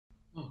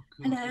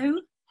Hello,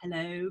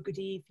 hello, good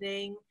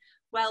evening.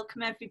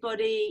 Welcome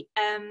everybody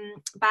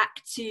back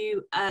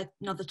to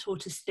another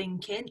Tortoise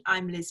ThinkIn.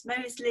 I'm Liz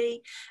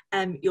Mosley.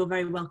 You're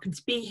very welcome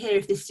to be here.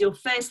 If this is your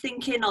first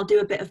ThinkIn, I'll do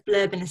a bit of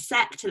blurb in a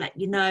sec to let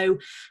you know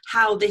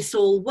how this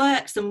all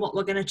works and what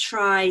we're going to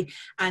try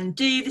and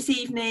do this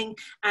evening.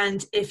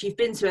 And if you've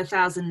been to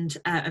 1,000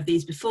 of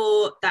these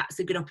before, that's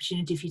a good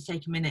opportunity for you to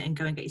take a minute and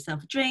go and get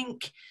yourself a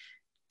drink,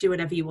 do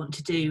whatever you want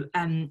to do.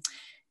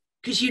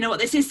 Because you know what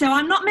this is. So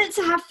I'm not meant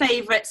to have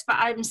favourites, but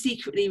I'm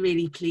secretly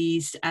really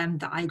pleased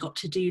that I got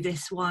to do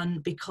this one,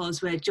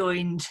 because we're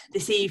joined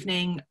this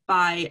evening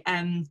by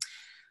a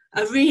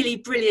really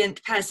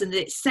brilliant person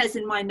that it says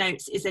in my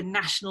notes is a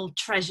national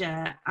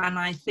treasure, and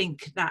I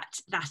think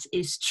that that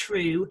is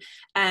true.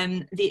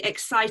 The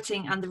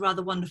exciting and the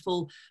rather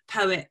wonderful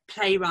poet,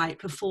 playwright,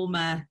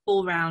 performer,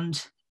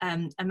 all-round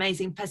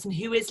amazing person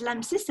who is Lemn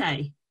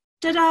Sissay.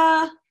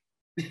 Ta-da!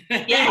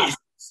 Yes!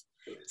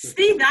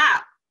 See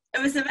that?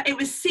 It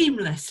was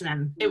seamless,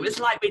 Lem. It was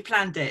like we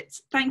planned it.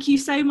 Thank you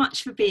so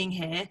much for being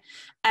here.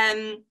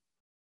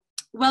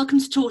 Welcome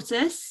to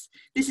Tortoise.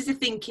 This is a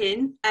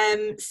ThinkIn.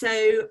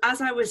 So as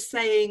I was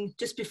saying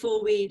just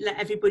before we let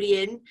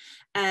everybody in,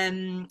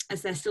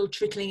 as they're still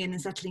trickling in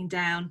and settling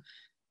down,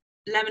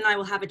 Lem and I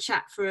will have a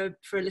chat for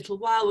a little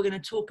while. We're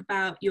going to talk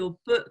about your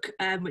book,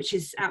 which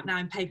is out now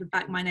in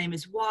paperback, My Name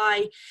Is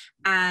Why,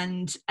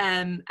 and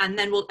then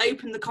we'll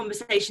open the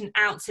conversation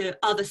out to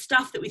other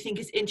stuff that we think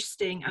is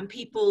interesting. And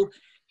people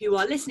who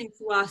are listening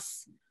to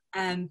us,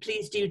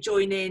 please do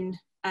join in.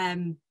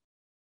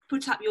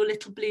 Put up your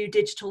little blue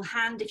digital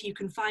hand if you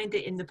can find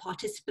it in the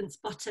participants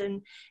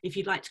button if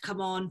you'd like to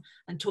come on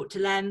and talk to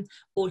Lem,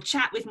 or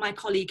chat with my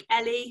colleague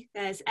Ellie.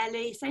 There's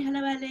Ellie. Say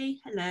hello, Ellie.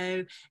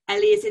 Hello.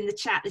 Ellie is in the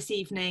chat this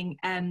evening,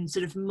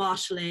 sort of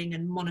marshalling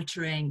and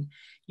monitoring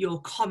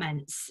your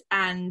comments.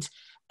 And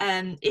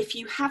if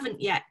you haven't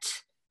yet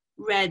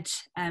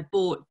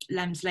bought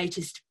Lem's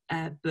latest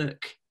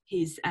book,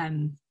 his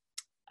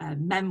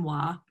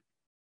memoir,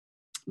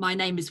 My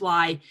Name Is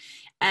Why,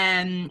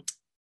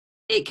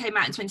 it came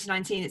out in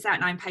 2019. It's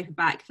out now in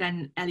paperback.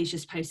 Then Ellie's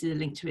just posted a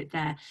link to it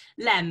there.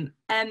 Lem,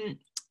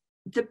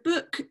 the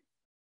book,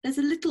 there's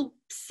a little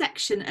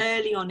section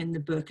early on in the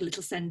book, a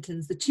little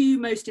sentence. The two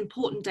most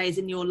important days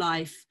in your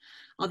life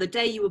are the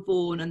day you were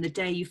born and the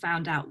day you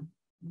found out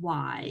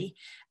why.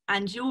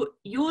 And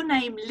your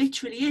name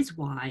literally is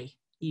why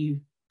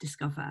you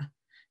discover.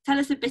 Tell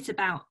us a bit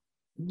about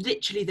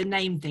literally the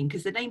name thing,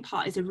 because the name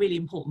part is a really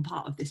important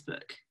part of this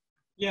book.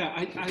 Yeah,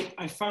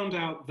 I found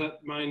out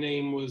that my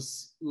name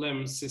was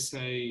Lemn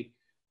Sissay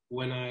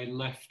when I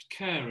left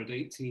care at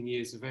 18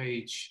 years of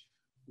age,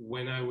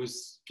 when I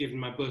was given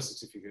my birth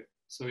certificate.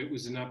 So it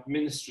was an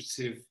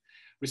administrative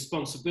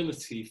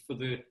responsibility for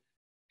the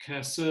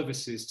care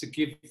services to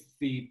give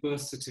the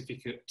birth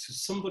certificate to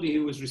somebody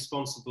who was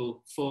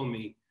responsible for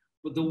me.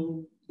 But there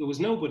was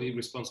nobody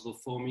responsible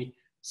for me,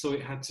 so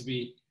it had to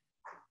be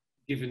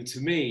given to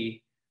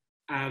me.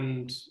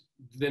 And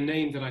the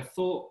name that I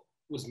thought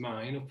was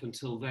mine up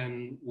until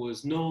then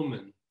was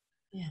Norman.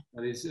 Yeah.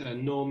 That is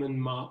Norman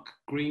Mark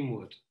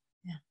Greenwood.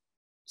 Yeah.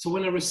 So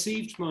when I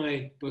received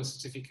my birth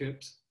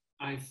certificate,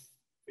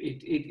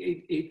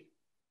 it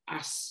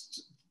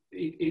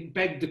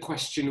begged the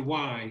question,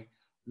 why?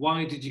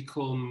 Why did you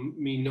call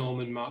me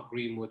Norman Mark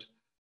Greenwood?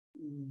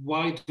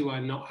 Why do I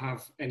not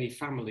have any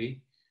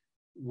family?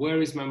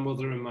 Where is my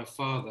mother and my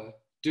father?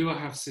 Do I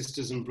have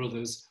sisters and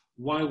brothers?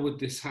 Why would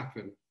this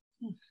happen?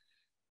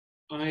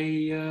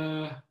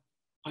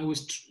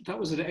 That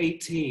was at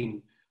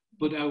 18,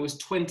 but I was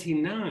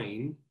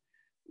 29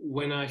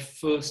 when I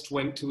first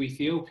went to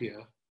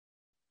Ethiopia.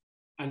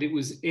 And it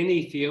was in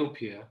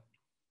Ethiopia,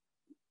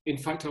 in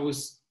fact, it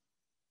was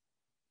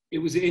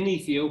in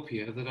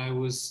Ethiopia that I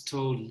was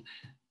told,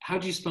 how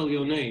do you spell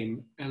your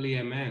name?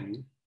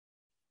 Lemn,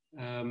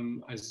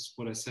 as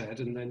what I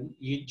said. And then,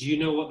 do you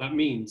know what that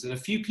means? And a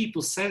few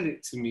people said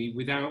it to me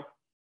without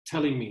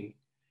telling me.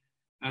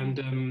 And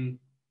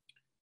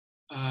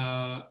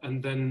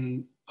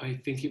then I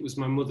think it was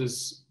my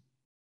mother's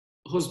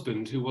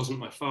husband, who wasn't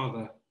my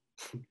father,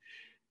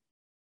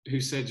 who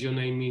said, your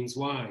name means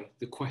why,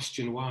 the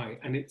question why.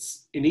 And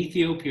it's in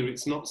Ethiopia,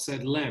 it's not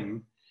said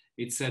Lem,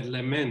 it's said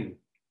Lemn.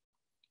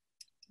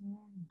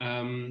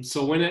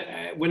 So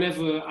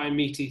whenever I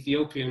meet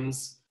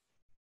Ethiopians,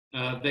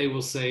 they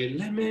will say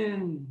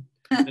Lemn,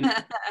 and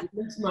it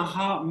makes my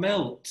heart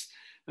melt,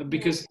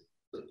 because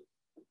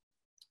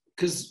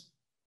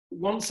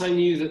once I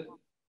knew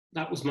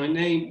that was my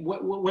name.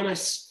 When I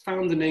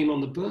found the name on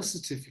the birth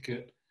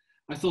certificate,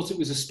 I thought it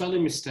was a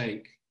spelling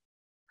mistake.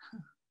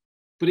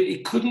 But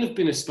it couldn't have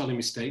been a spelling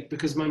mistake,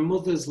 because my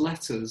mother's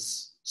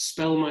letters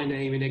spell my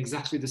name in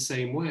exactly the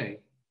same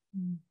way.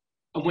 Mm.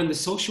 And when the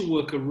social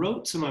worker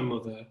wrote to my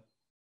mother,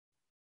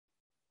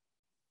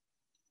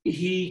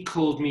 he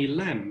called me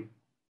Lem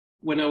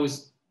when I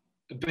was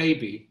a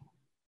baby.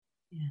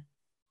 Yeah.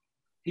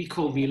 He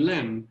called me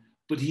Lem,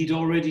 but he'd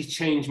already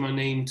changed my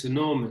name to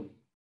Norman.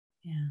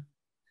 Yeah.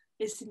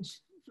 It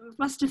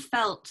must have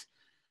felt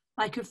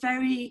like a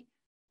very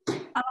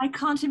And I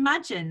can't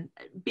imagine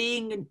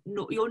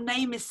your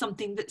name is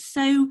something that's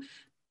so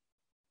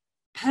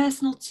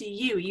personal to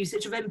you. You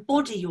sort of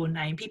embody your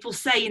name. People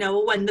say, you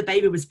know, when the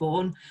baby was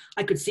born,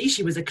 I could see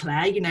she was a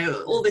Claire, you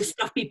know, all this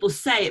stuff people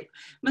say. It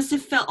must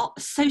have felt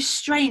so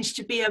strange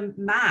to be a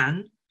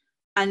man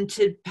and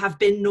to have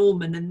been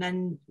Norman, and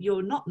then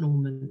you're not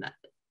Norman.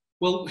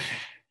 Well,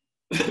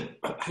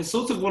 I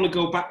sort of want to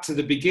go back to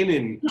the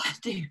beginning. Yeah,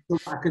 do.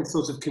 So I can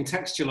sort of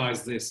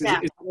contextualize this. Is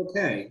it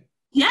okay?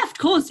 Yeah, of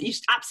course.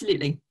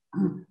 Absolutely.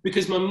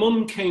 Because my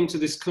mum came to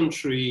this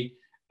country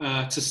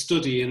to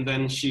study, and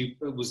then she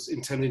was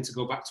intending to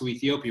go back to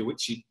Ethiopia,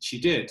 which she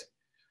did.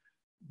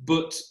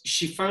 But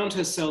she found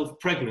herself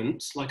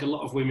pregnant, like a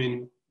lot of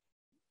women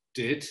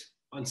did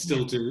and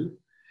still do.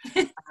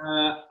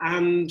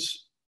 And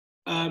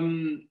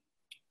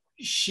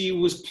she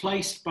was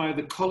placed by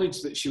the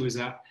college that she was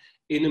at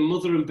in a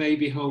mother and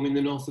baby home in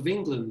the north of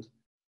England.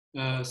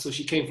 So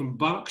she came from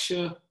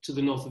Berkshire to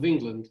the north of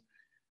England.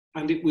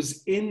 And it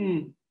was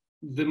in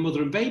the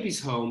mother and baby's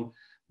home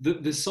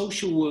that the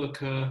social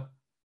worker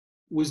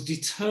was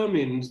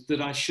determined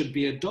that I should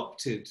be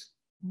adopted,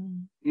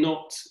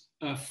 not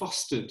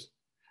fostered.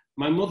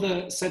 My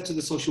mother said to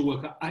the social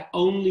worker, I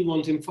only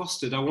want him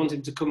fostered. I want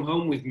him to come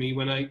home with me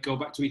when I go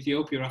back to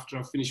Ethiopia after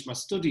I finish my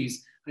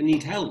studies. I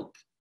need help.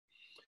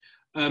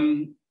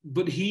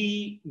 But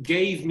he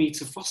gave me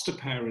to foster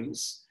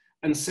parents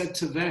and said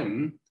to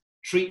them,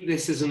 treat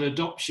this as an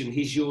adoption.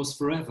 He's yours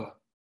forever.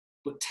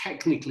 But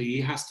technically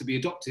he has to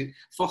be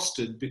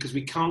fostered, because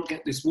we can't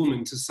get this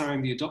woman to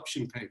sign the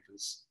adoption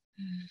papers.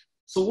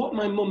 So what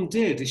my mum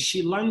did is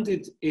she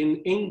landed in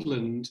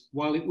England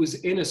while it was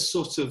in a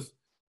sort of,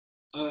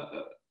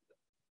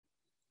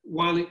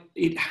 while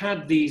it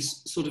had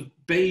these sort of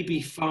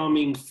baby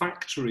farming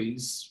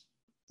factories,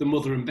 the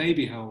mother and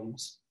baby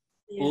homes,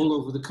 all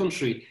over the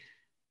country.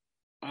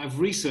 I've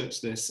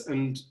researched this,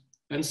 and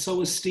so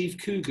has Steve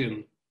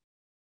Coogan.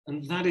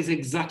 And that is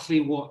exactly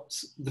what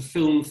the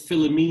film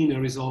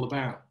Philomena is all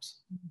about.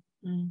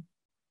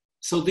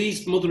 So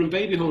these mother and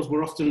baby homes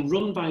were often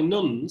run by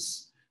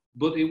nuns,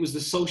 but it was the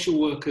social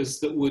workers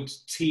that would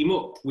team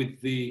up with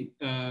the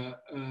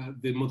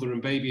mother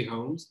and baby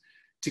homes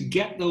to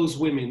get those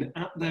women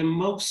at their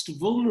most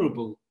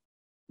vulnerable,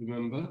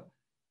 remember,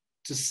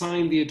 to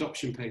sign the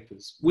adoption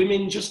papers.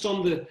 Women just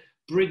on the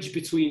bridge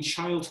between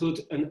childhood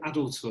and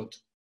adulthood.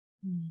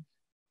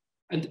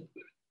 And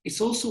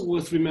it's also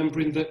worth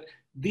remembering that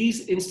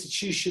these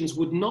institutions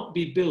would not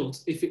be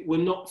built if it were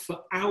not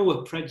for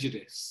our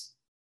prejudice.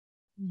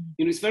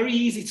 You know, it's very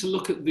easy to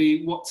look at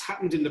what's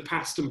happened in the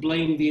past and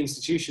blame the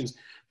institutions,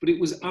 but it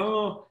was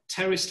our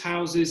terraced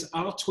houses,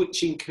 our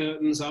twitching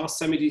curtains, our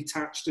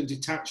semi-detached and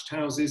detached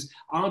houses,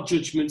 our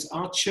judgments,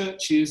 our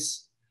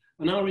churches,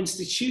 and our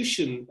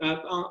institution,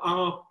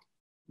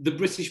 the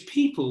British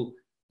people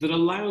that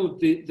allowed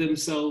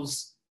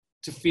themselves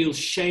to feel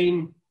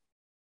shame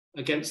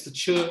against the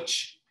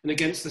church and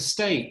against the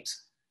state.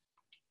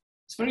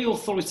 It's a very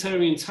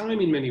authoritarian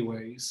time in many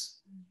ways.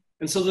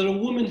 And so that a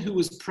woman who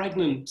was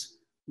pregnant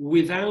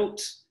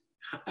without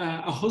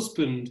a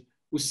husband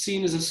was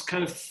seen as a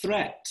kind of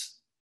threat,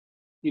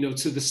 you know,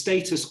 to the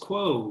status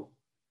quo,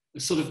 a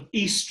sort of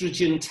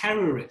estrogen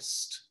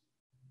terrorist.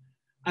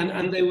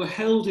 And they were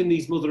held in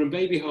these mother and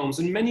baby homes,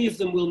 and many of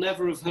them will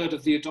never have heard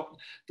of the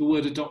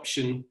word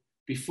adoption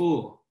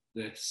before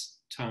this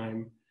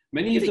time.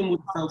 Many of them would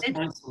have felt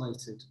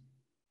isolated.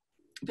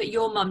 But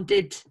your mum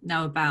did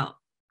know about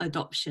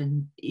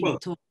adoption. You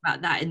talk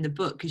about that in the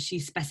book, because she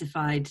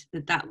specified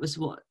that was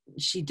what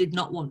she did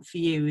not want for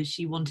you, is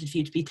she wanted for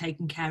you to be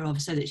taken care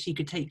of so that she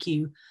could take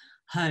you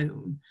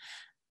home.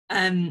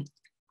 The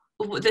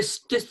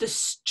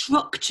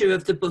structure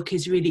of the book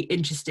is really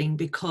interesting,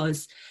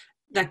 because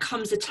there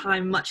comes a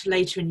time much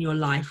later in your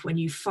life when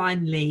you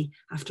finally,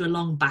 after a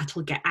long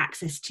battle, get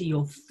access to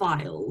your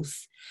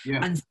files.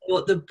 And so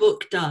what the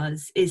book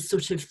does is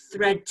sort of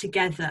thread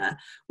together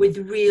with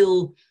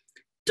real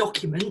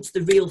documents,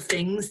 the real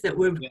things that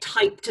were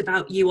typed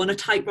about you on a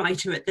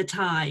typewriter at the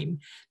time,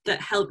 that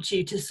helped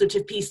you to sort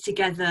of piece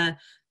together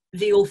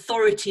the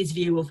authorities'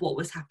 view of what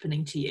was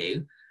happening to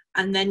you.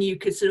 And then you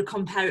could sort of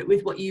compare it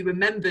with what you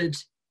remembered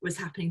was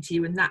happening to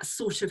you. And that's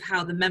sort of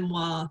how the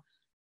memoir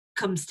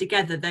comes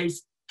together,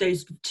 those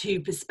two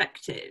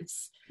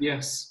perspectives.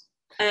 Yes.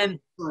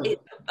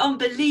 It's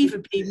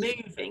unbelievably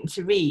moving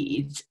to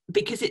read,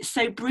 because it's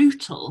so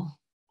brutal.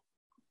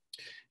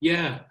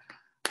 Yeah.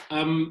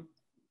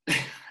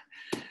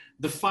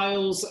 The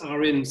files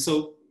are in,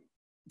 so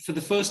for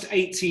the first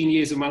 18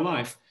 years of my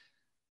life,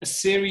 a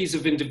series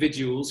of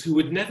individuals who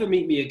would never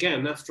meet me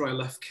again after I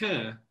left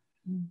care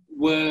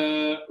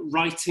were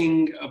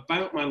writing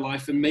about my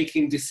life and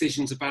making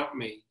decisions about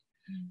me.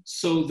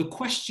 So the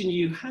question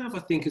you have, I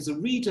think, as a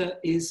reader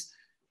is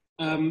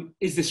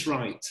this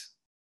right?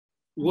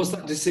 Was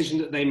that decision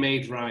that they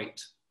made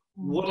right?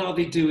 What are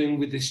they doing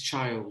with this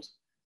child?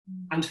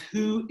 And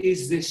who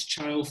is this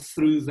child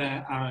through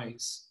their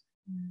eyes?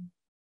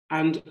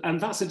 And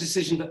that's a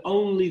decision that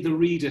only the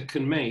reader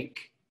can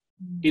make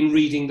in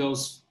reading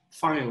those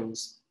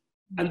files.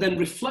 And then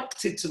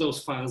reflected to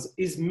those files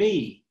is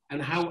me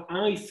and how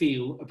I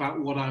feel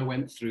about what I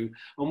went through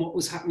and what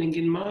was happening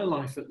in my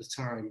life at the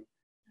time.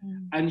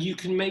 And you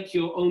can make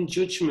your own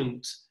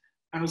judgment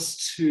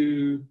as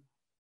to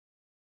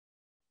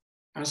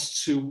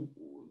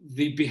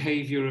the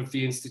behaviour of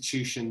the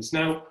institutions.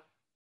 Now,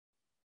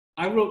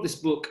 I wrote this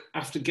book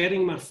after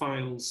getting my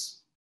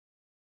files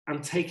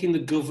and taking the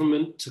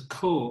government to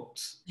court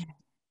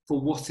for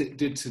what it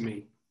did to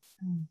me.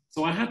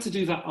 So I had to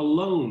do that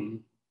alone.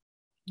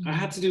 I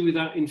had to do with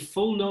that in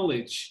full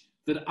knowledge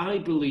that I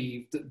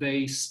believed that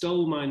they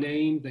stole my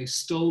name, they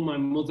stole my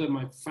mother,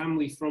 my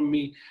family from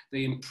me,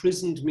 they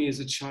imprisoned me as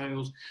a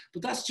child.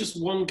 But that's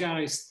just one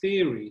guy's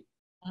theory.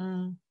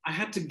 I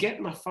had to get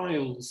my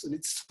files, and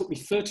it took me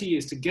 30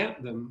 years to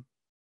get them,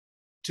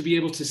 to be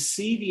able to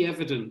see the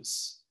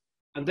evidence.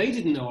 And they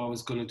didn't know I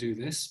was going to do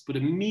this, but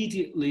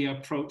immediately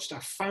I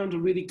found a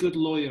really good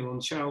lawyer on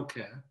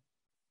childcare.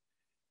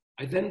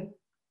 I then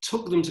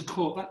took them to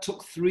court. That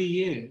took 3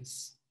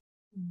 years.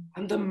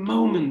 And the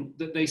moment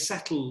that they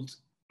settled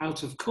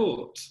out of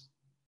court,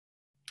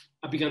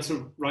 I began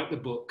to write the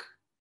book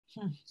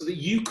so that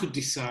you could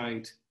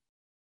decide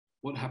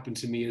what happened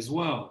to me as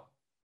well.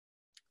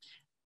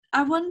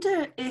 I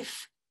wonder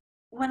if,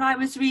 when I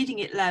was reading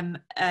it, Lem,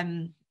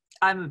 I'm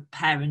a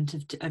parent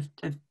of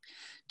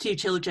 2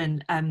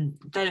 children.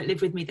 They don't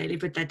live with me, they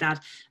live with their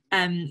dad.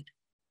 I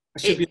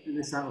should be doing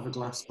this out of a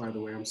glass, by the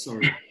way, I'm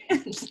sorry.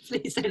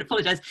 Please don't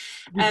apologise.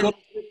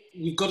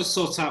 You've got to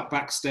sort out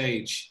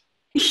backstage.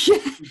 Yeah,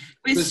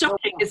 it's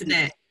shocking, isn't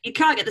it? You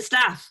can't get the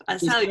staff, I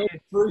tell you.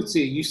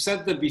 Fruity, you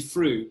said there'd be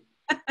fruit.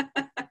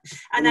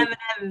 And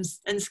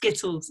M&Ms and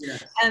Skittles.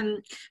 Yes.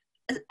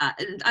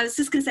 I was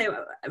just going to say,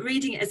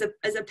 reading it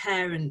as a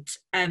parent,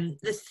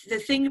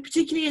 the thing,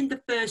 particularly in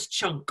the first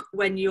chunk,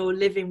 when you're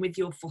living with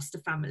your foster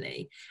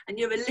family and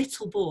you're a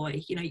little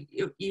boy, you know,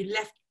 you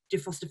left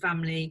your foster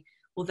family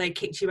or they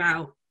kicked you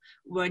out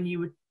when you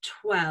were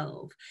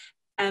 12.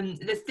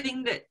 The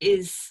thing that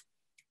is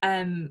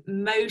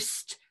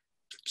most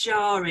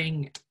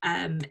jarring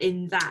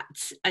in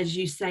that, as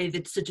you say,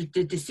 that sort of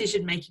the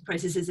decision-making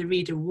process as a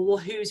reader, well,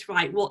 who's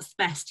right, what's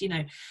best, you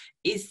know,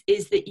 is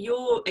that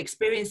you're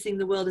experiencing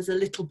the world as a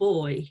little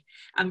boy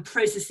and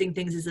processing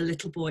things as a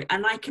little boy.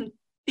 And I can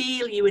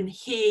feel you and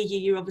hear you.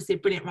 You're obviously a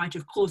brilliant writer,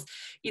 of course,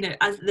 you know,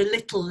 as the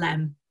little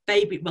Lem,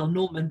 baby, well,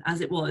 Norman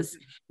as it was.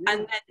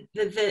 And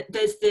then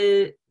there's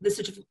the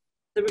sort of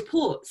the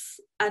reports,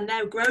 and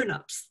now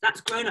grown-ups,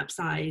 that's grown-up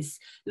eyes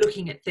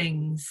looking at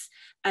things,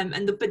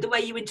 but the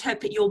way you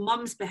interpret your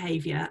mum's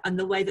behaviour and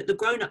the way that the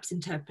grown-ups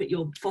interpret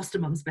your foster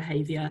mum's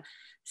behaviour,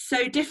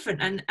 so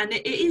different. And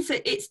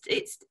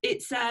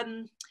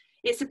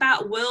it's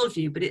about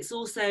worldview, but it's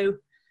also,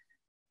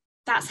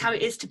 that's how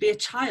it is to be a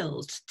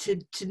child, to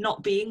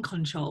not be in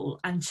control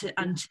and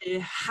to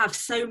have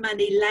so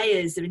many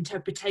layers of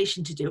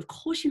interpretation to do. Of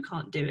course you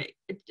can't do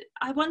it.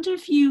 I wonder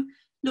if you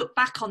look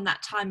back on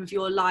that time of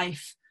your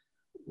life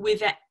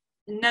with it,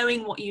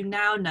 knowing what you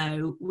now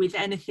know, with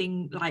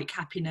anything like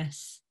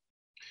happiness.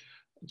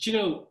 Do you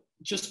know,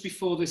 just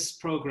before this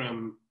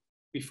programme,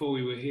 before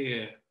we were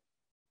here,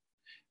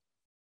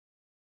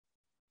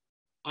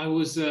 I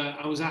was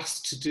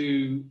asked to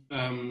do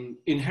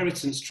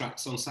inheritance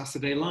tracks on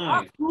Saturday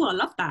Live. Oh, cool, I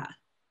love that.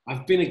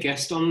 I've been a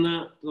guest on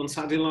that, on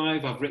Saturday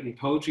Live. I've written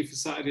poetry for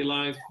Saturday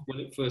Live when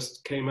it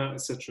first came out,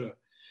 etc.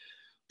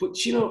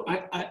 But, you know,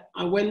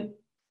 I went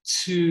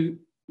to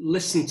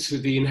listen to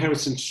the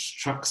inheritance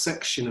track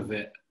section of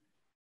it,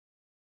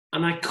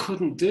 and I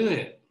couldn't do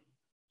it.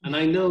 And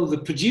I know the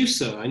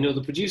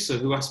producer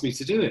who asked me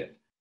to do it.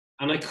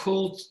 And I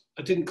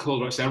didn't call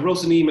her, actually. I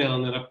wrote an email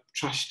and then I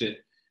trashed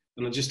it.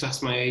 And I just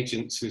asked my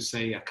agent to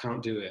say, I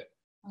can't do it.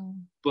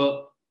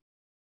 But,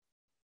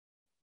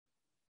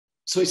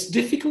 so it's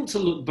difficult to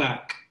look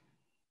back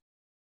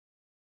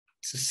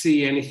to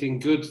see anything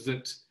good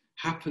that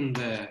happened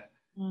there.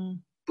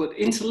 But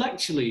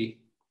intellectually,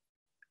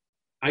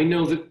 I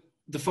know that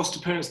the foster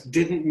parents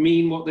didn't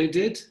mean what they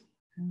did.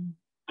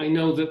 I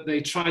know that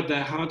they tried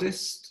their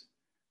hardest.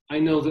 I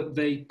know that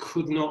they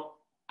could not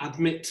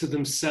admit to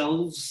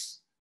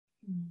themselves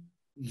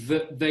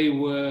that they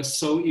were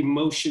so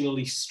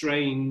emotionally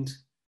strained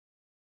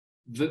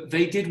that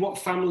they did what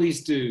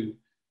families do.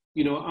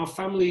 You know, our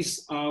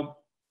families are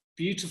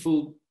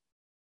beautiful.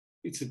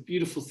 It's a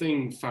beautiful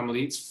thing,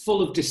 family. It's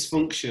full of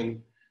dysfunction,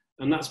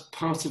 and that's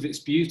part of its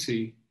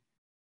beauty.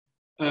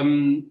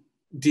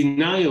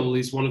 Denial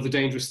is one of the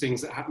dangerous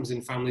things that happens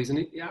in families, and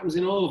it happens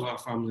in all of our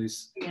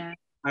families. Yeah.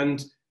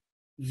 And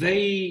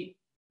they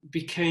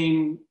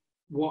became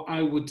what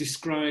I would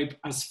describe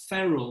as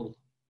feral,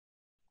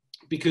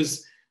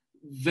 because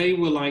they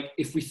were like,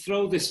 if we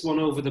throw this one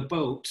over the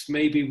boat,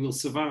 maybe we'll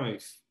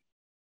survive.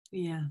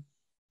 Yeah.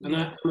 And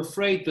I'm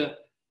afraid that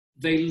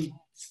they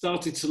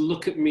started to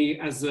look at me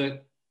as a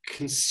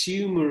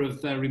consumer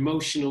of their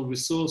emotional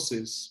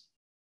resources.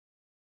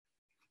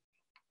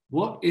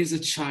 What is a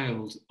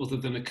child other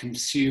than a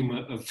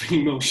consumer of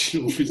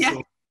emotional resources?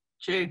 Yeah,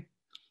 true.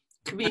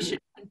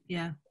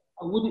 Yeah.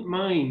 I wouldn't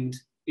mind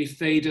if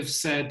they'd have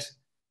said,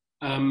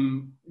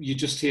 you're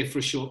just here for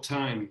a short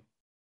time.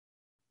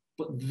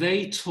 But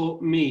they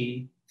taught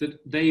me that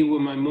they were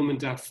my mum and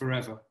dad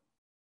forever.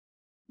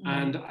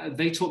 And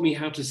they taught me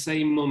how to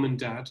say mum and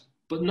dad,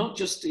 but not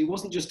just, it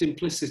wasn't just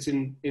implicit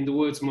in the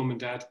words mum and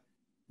dad.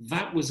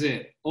 That was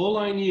it. All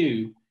I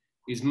knew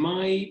is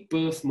my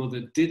birth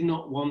mother did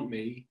not want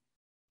me,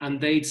 and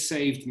they'd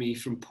saved me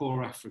from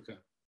poor Africa.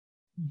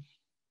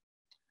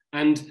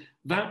 And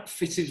that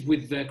fitted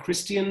with their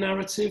Christian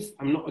narrative.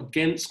 I'm not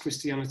against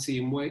Christianity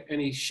in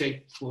any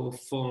shape or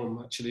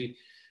form, actually.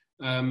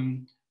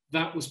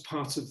 That was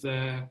part of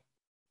their...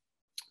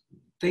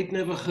 They'd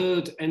never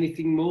heard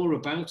anything more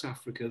about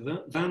Africa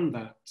than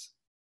that.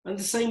 And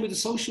the same with the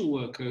social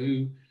worker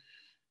who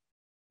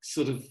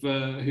sort of,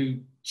 who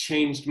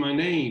changed my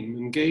name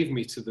and gave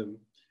me to them.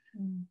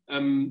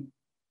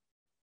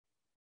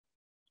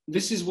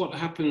 This is what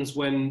happens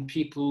when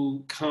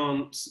people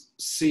can't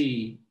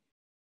see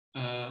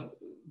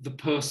the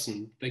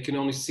person. They can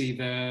only see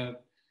their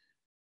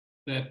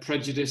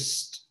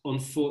prejudiced,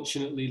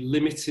 unfortunately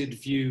limited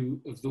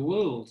view of the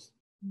world.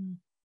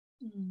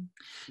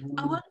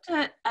 I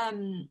wonder,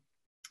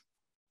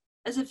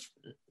 as if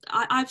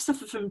I've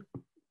suffered from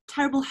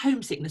terrible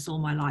homesickness all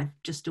my life,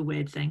 just a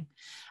weird thing.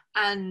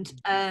 And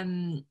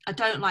I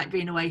don't like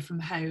being away from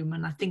home,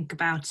 and I think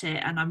about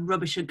it, and I'm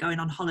rubbish at going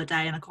on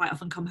holiday, and I quite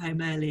often come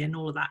home early and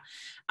all of that.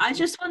 I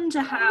just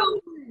wonder how,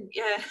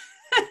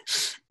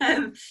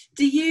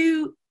 do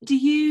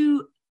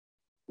you,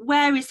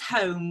 where is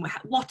home?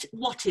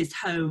 What is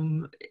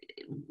home?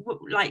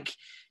 Like,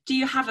 do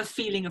you have a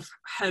feeling of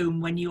home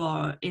when you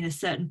are in a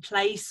certain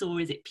place, or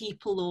is it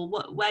people, or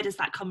where does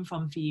that come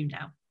from for you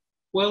now?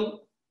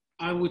 Well,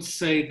 I would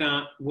say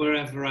that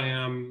wherever I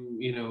am,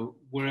 you know,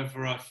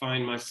 wherever I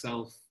find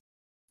myself,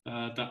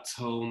 that's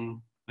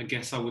home. I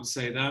guess I would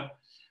say that.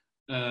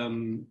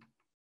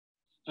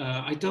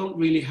 I don't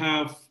really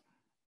have,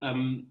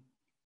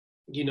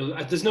 you know,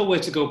 there's nowhere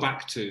to go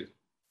back to.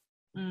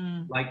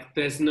 Like,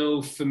 there's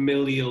no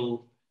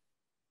familial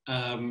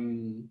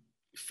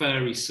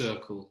fairy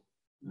circle.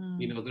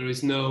 You know, there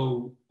is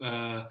no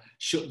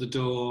shut the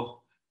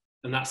door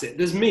and that's it.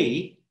 There's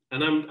me,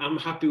 and I'm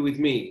happy with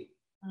me.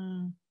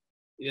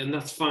 And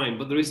that's fine,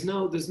 but there's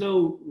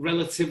no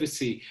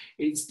relativity.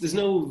 There's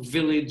no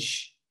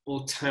village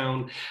or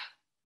town.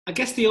 I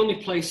guess the only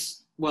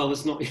place, well,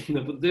 there's not even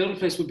there, but the only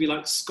place would be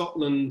like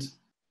Scotland,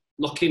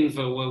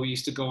 Lochinver, where we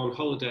used to go on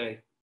holiday.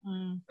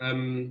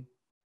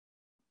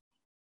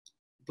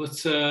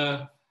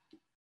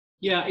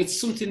 Yeah,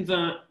 it's something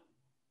that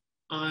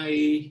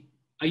I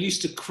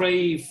used to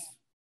crave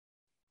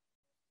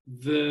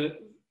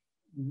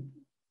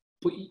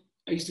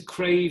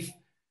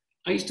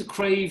I used to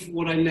crave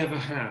what I never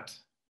had.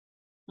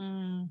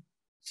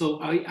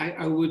 So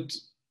I would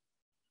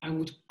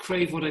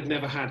crave what I'd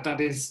never had.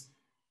 That is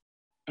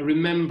a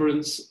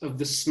remembrance of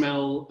the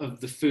smell of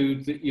the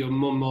food that your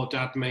mum or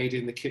dad made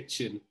in the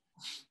kitchen.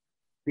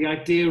 The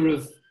idea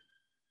of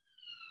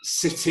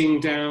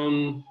sitting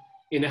down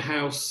in a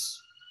house,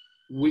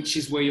 which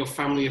is where your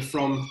family are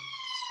from.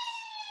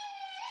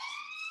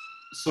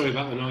 Sorry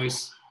about the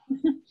noise.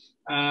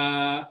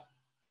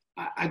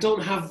 I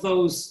don't have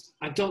those.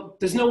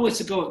 There's nowhere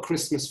to go at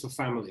Christmas for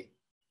family.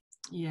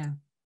 Yeah.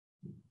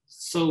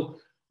 So,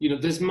 you know,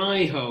 there's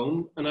my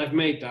home, and I've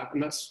made that,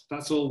 and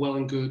that's all well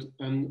and good,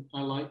 and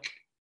I like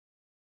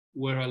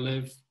where I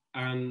live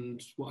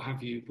and what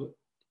have you, but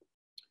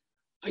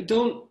I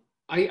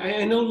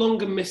no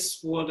longer miss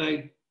what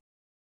I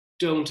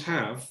don't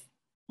have.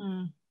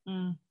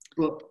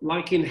 But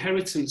like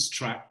inheritance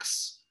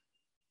tracks,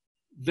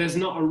 there's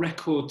not a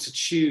record to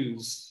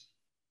choose.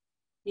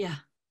 Yeah.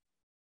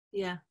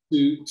 To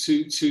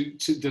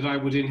that I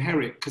would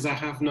inherit, because I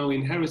have no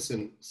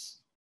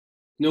inheritance.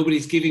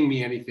 Nobody's giving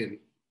me anything.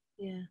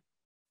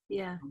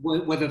 Yeah.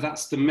 Whether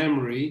that's the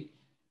memory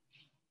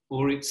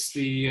or it's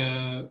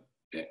the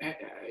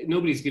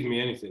nobody's giving me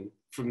anything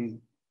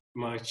from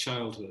my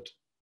childhood.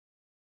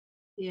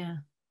 Yeah.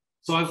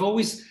 So I've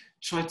always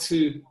tried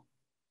to.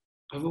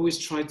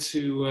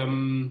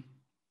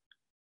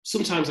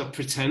 Sometimes I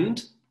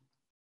pretend,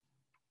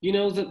 you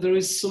know, that there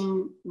is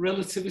some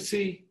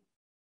relativity.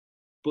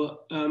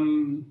 But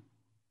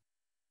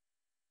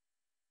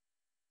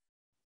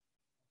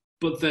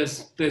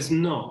there's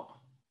not.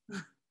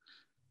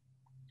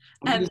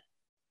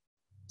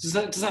 Does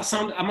that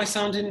sound? Am I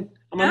sounding?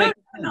 No,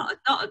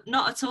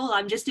 not at all.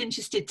 I'm just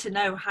interested to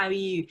know how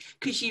you,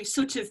 because you've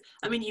sort of,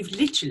 I mean, you've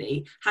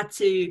literally had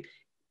to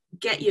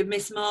get your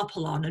Miss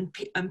Marple on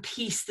and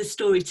piece the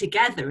story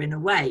together in a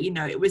way. You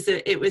know, it was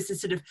a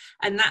sort of,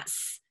 and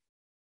that's.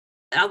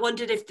 I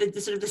wondered if the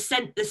sort of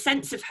the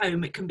sense of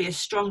home, it can be a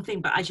strong thing,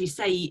 but as you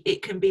say,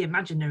 it can be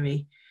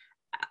imaginary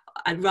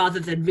rather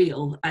than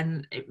real.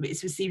 And it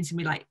seems to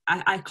me like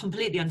I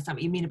completely understand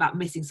what you mean about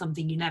missing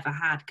something you never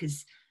had,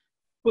 because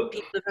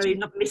people are very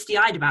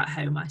misty-eyed about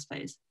home, I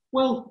suppose.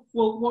 Well,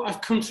 what I've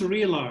come to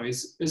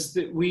realise is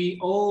that we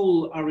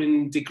all are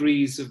in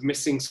degrees of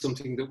missing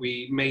something that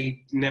we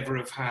may never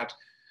have had.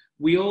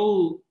 We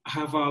all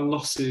have our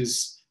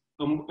losses,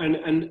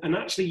 and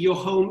actually, your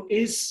home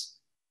is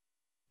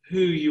who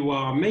you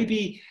are.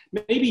 Maybe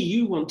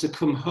you want to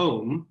come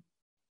home,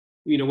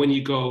 you know, when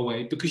you go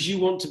away, because you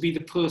want to be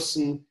the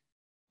person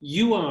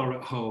you are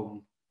at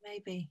home.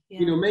 Maybe, yeah.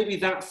 You know, maybe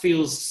that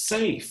feels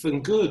safe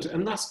and good,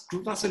 and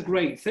that's a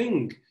great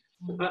thing.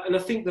 And I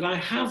think that I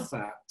have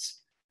that.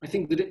 I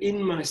think that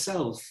in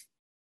myself,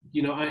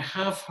 you know, I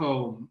have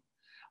home.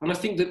 And I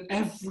think that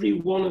every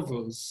one of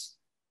us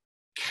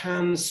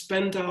can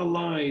spend our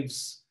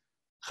lives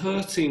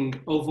hurting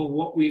over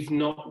what we've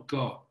not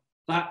got.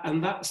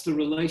 And that's the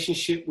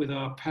relationship with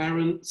our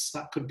parents.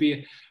 That could be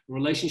a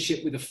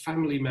relationship with a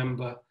family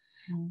member.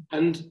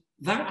 And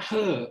that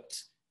hurt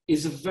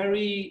is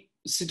very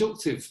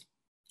seductive,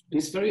 and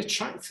it's very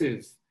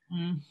attractive.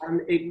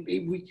 And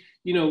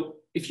you know,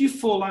 if you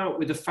fall out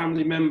with a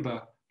family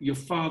member, your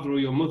father or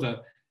your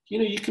mother, you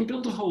know, you can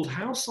build a whole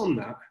house on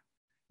that.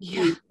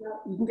 Yeah.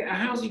 You can get a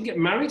house, you can get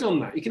married on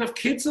that, you can have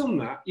kids on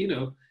that, you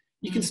know.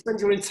 You can spend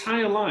your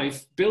entire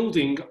life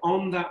building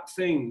on that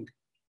thing.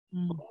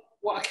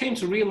 What I came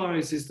to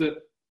realize is that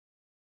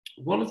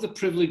one of the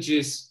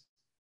privileges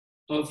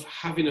of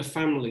having a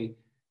family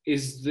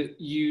is that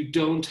you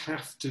don't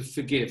have to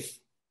forgive.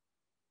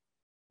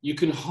 You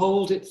can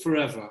hold it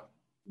forever.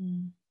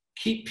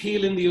 Keep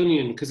peeling the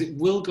onion, because it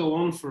will go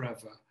on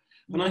forever.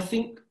 And I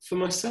think for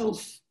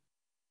myself,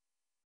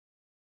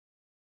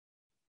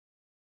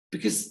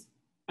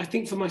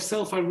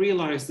 I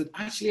realized that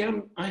actually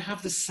I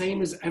have the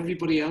same as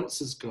everybody else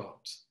has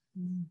got.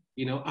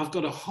 You know, I've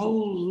got a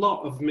whole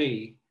lot of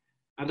me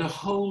and a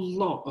whole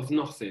lot of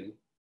nothing.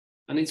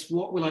 And it's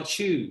what will I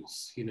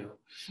choose, you know?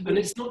 And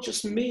it's not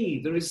just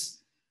me. There is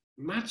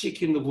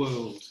magic in the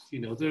world,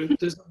 you know.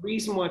 There's a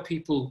reason why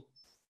people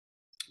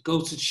go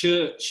to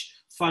church,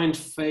 find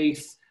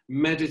faith,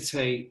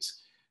 meditate,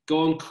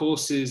 go on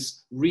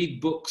courses,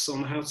 read books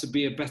on how to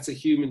be a better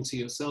human to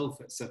yourself,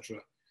 etc.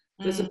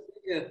 There's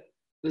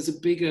a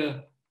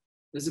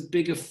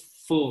bigger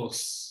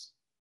force,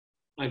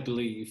 I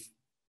believe,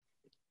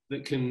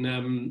 that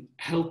can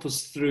help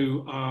us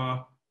through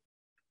our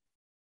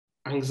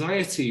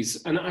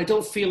anxieties. And I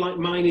don't feel like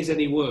mine is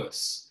any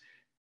worse.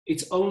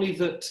 It's only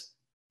that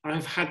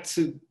I've had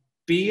to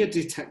be a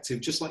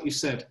detective, just like you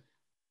said.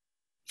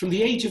 From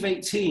the age of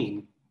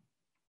 18,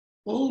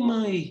 all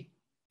my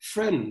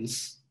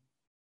friends,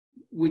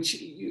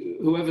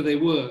 whoever they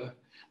were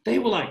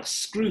like,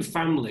 screw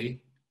family.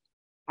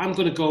 I'm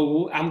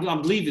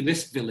leaving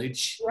this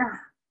village. Yeah.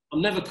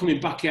 I'm never coming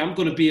back here. I'm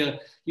going to be and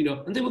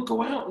they would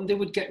go out and they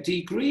would get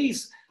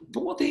degrees.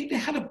 But they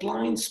had a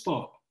blind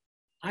spot.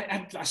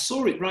 I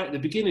saw it right at the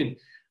beginning.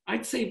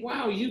 I'd say,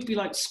 wow, you'd be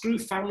like, screw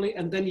family,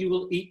 and then you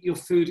will eat your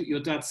food at your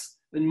dad's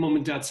and mum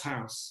and dad's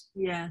house.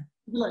 Yeah.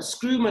 You'd be like,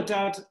 screw my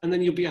dad, and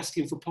then you'll be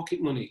asking for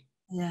pocket money.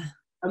 Yeah.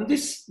 And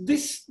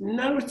this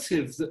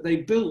narrative that they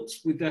built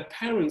with their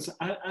parents,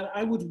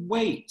 I would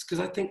wait, because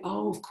I think,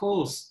 oh, of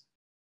course,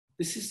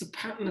 this is the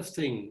pattern of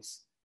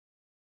things.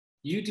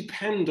 You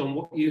depend on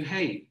what you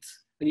hate,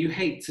 and you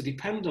hate to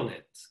depend on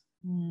it.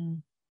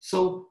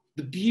 So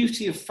the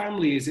beauty of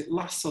family is it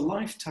lasts a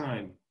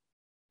lifetime.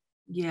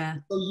 Yeah.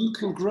 So you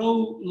can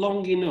grow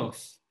long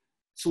enough.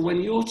 So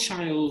when your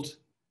child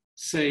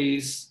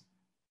says,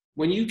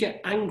 when you get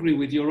angry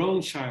with your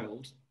own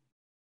child,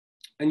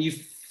 and you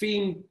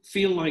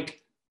feel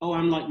like, oh,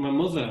 I'm like my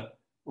mother.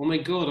 Oh my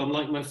God, I'm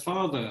like my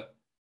father.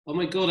 Oh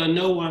my God, I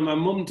know why my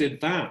mum did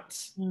that.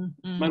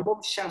 My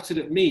mum shouted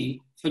at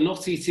me for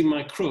not eating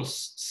my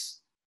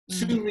crusts.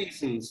 2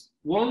 reasons.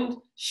 1,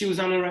 she was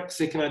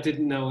anorexic and I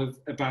didn't know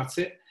about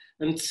it.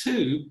 And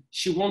 2,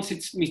 she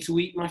wanted me to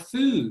eat my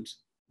food.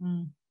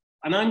 And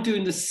I'm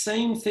doing the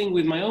same thing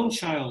with my own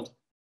child.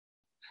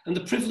 And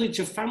the privilege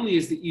of family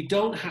is that you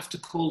don't have to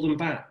call them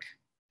back.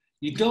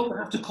 You don't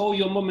have to call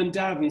your mum and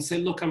dad and say,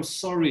 look, I'm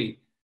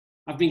sorry.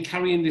 I've been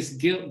carrying this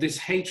guilt, this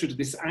hatred,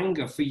 this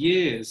anger for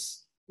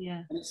years.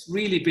 Yeah. And it's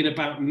really been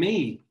about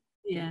me.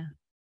 Yeah.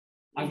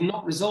 I've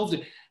not resolved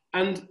it.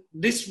 And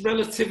this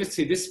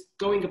relativity, this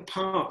going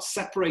apart,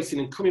 separating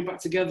and coming back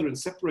together and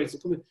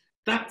separating,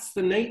 that's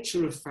the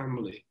nature of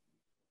family.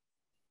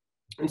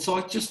 And so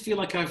I just feel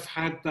like I've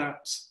had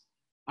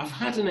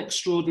an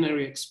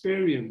extraordinary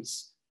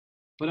experience,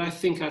 but I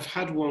think I've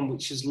had one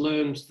which has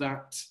learned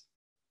that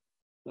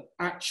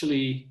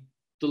actually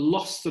the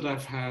loss that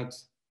I've had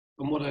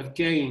and what I've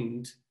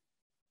gained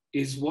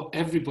is what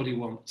everybody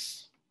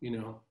wants, you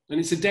know, and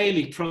it's a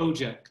daily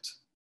project.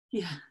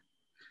 Yeah.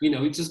 You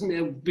know, it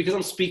doesn't, because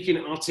I'm speaking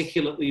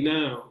articulately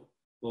now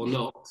or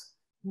not,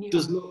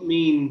 does not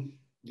mean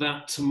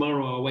that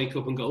tomorrow I'll wake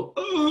up and go,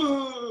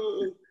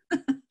 oh.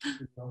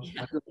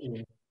 Yeah.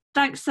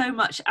 Thanks so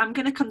much. I'm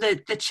going to come,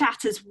 the chat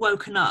has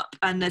woken up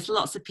and there's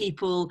lots of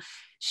people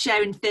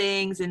sharing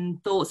things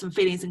and thoughts and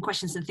feelings and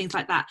questions and things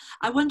like that.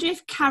 I wonder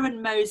if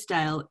Karen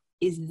Mosdale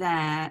is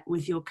there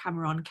with your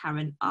camera on.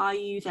 Karen, are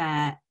you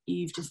there?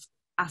 You've just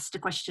asked a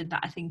question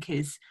that I think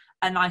is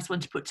a nice one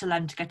to put to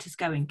Lemn to get us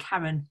going.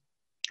 Karen.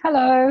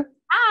 Hello.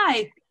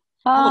 Hi.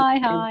 Hi,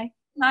 hi.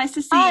 Nice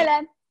to see you. Hi,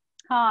 Lemn.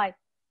 Hi.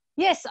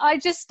 Yes, I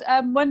just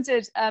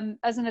wondered,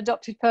 as an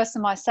adopted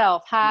person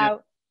myself, how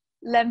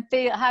Lemn,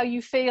 how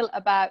you feel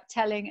about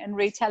telling and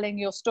retelling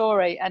your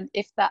story, and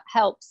if that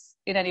helps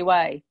in any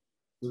way.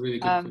 Really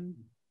good.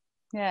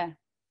 Yeah.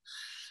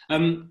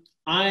 I'm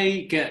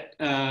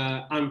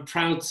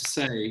proud to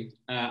say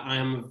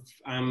I'm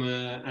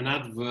an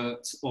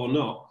advert or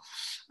not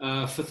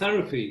for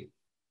therapy.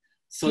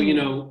 So, you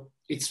know,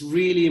 it's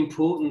really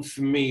important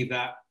for me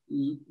that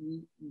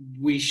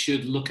we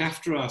should look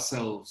after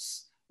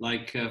ourselves,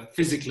 like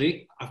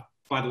physically.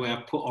 By the way,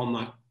 I put on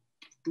that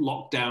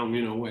lockdown,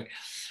 you know, way,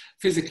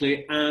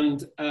 physically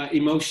and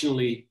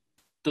emotionally.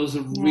 Those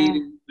are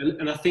really,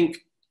 and I think,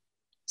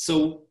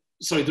 so,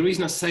 sorry, the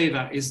reason I say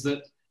that is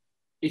that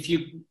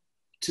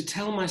to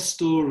tell my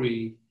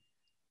story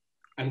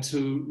and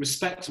to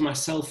respect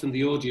myself and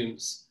the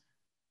audience,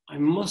 I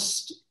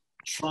must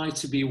try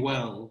to be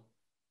well.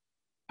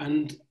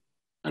 And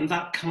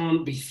that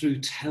can't be through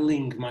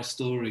telling my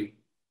story.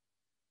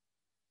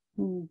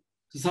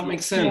 Does that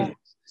make sense?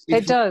 Yeah.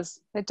 It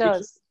does.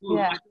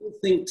 Yeah. I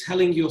don't think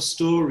telling your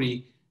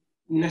story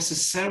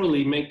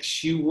necessarily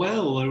makes you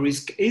well or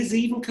is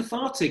even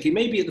cathartic. It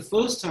may be at the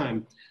first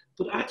time,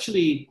 but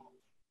actually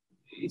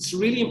it's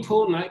really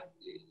important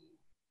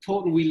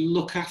we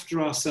look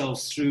after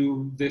ourselves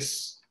through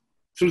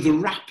the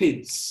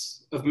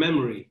rapids of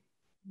memory.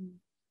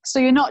 So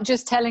you're not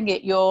just telling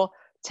it, you're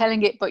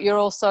telling it, but you're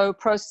also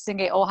processing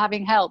it or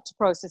having help to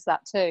process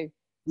that too.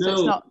 No.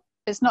 So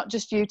it's not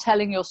just you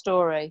telling your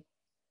story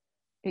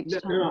each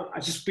time. No,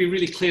 I just be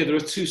really clear. There are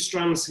two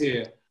strands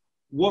here.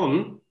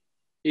 One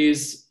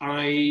is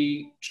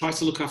I try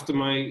to look after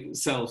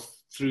myself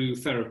through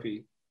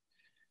therapy.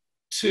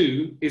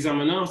 Two is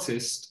I'm an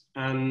artist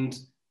and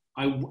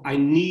I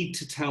need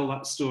to tell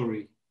that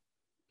story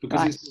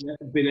because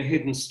It's been a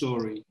hidden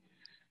story.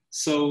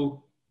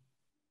 So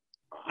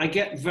I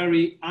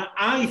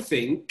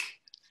think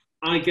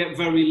I get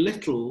very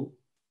little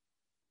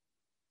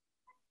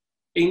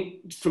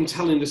from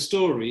telling the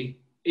story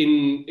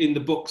in the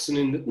books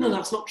and no,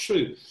 that's not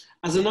true.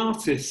 As an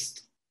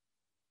artist,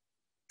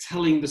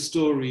 telling the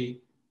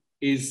story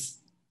is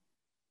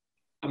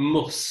a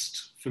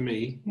must for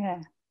me.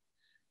 Yeah.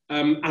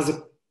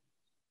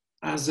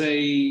 As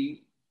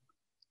a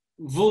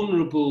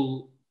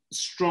vulnerable,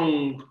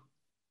 strong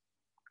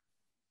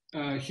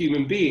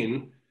human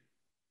being,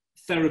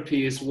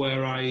 therapy is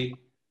where I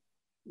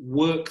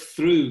work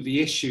through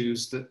the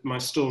issues that my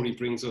story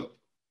brings up.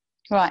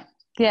 Right.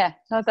 Yeah.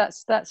 No,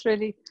 that's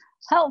really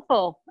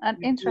helpful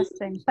and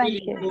interesting.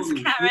 Thank you.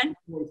 Thanks, Karen.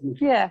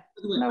 Yeah.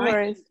 No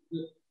worries.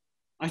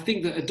 I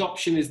think that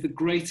adoption is the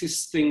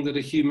greatest thing that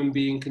a human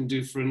being can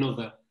do for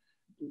another,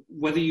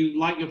 whether you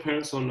like your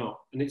parents or not.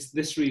 And it's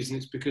this reason,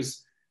 it's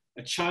because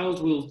a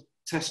child will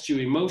test you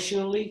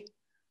emotionally,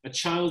 a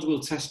child will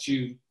test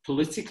you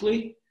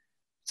politically,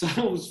 a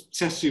child will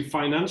test you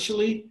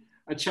financially,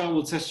 a child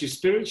will test you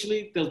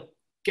spiritually. They'll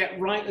get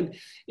right. And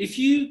if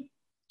you've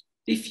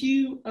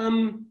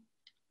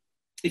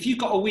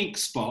got a weak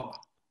spot,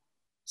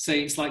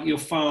 say it's like your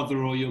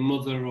father or your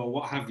mother or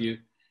what have you,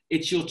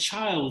 it's your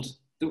child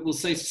that will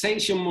say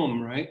it's your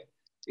mum, right?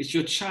 It's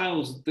your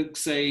child that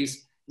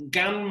says,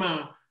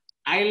 Grandma,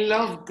 I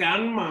love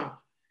Grandma.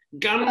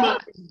 Grandma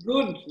is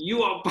good,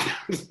 you are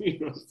bad. You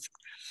know?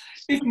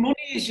 If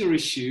money is your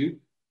issue,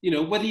 you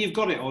know, whether you've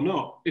got it or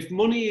not, if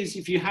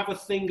you have a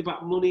thing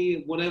about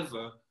money,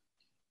 whatever,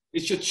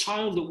 it's your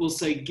child that will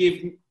say,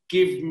 give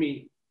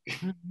me.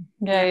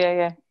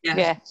 Yeah.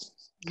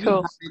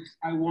 Cool.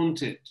 I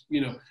want it,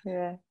 you know.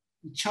 Yeah.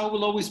 The child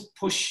will always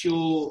push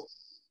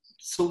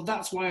so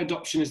that's why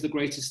adoption is the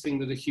greatest thing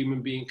that a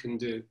human being can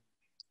do.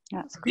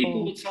 That's cool.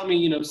 People will tell me,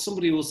 you know,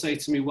 somebody will say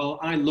to me, well,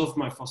 I love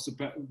my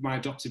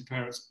adopted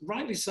parents.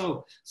 Rightly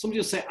so. Somebody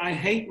will say, I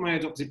hate my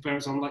adopted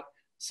parents. I'm like,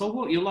 so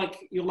what? You're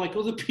like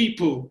other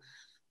people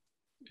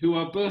who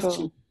are birth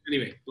children.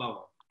 Anyway, blah,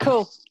 blah.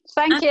 Cool.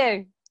 Thank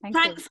you.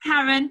 Thanks,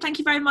 Karen. Thank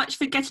you very much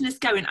for getting us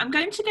going. I'm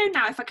going to go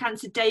now, if I can,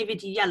 to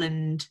David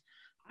Yelland.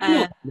 I know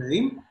his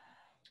name.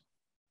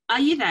 Are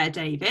you there,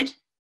 David?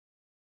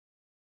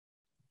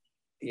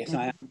 Yes,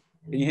 I am.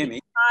 Can you hear me?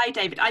 Hi,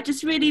 David. I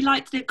just really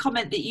liked the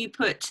comment that you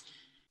put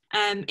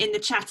in the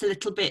chat a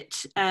little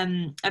bit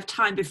of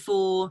time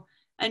before.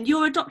 And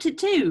you're adopted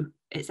too,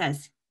 it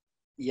says.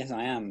 Yes,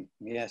 I am.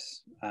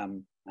 Yes, I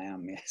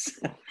am. Yes.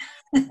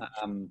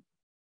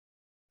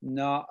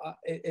 No,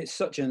 it's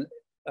such an.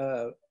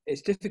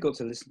 It's difficult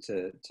to listen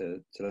to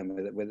him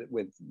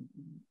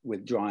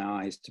with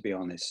dry eyes, to be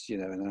honest. You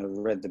know, and I've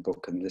read the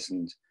book and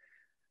listened.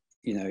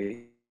 You know,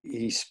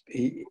 he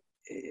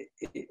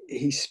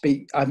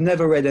speak. I've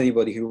never read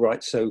anybody who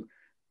writes so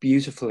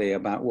beautifully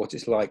about what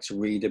it's like to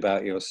read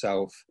about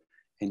yourself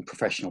in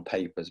professional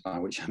papers, by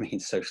which I mean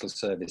social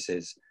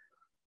services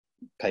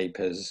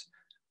papers.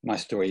 My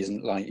story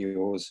isn't like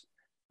yours,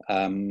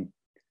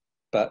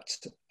 but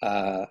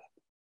I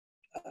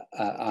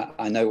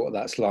know what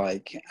that's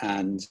like,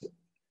 and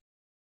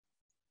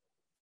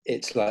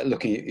it's like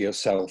looking at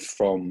yourself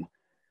from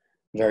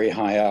very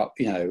high up.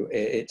 You know,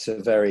 it's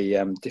a very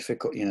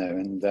difficult. You know,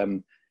 and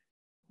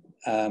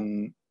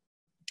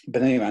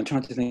but anyway, I'm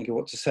trying to think of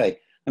what to say.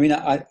 I mean,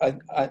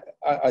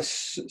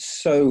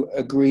 so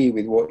agree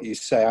with what you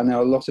say. I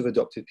know a lot of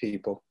adopted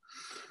people.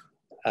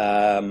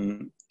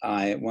 One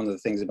of the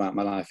things about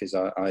my life is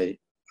I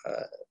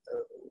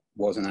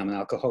was and am an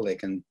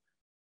alcoholic, and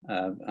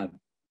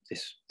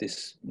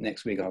this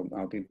next week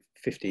I'll be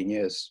 15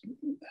 years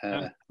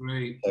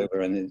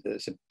sober, and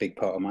it's a big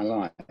part of my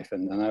life.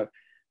 And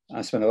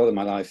I spent a lot of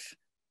my life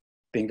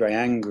being very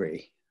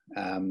angry.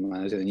 I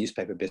was in the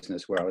newspaper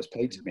business where I was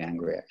paid to be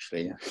angry,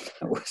 actually.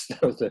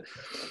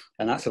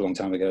 And that's a long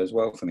time ago as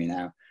well for me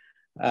now.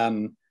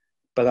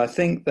 But I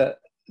think that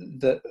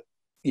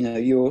you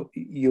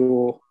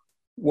know,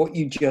 what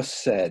you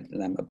just said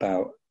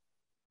about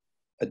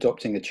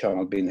adopting a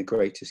child being the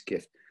greatest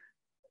gift,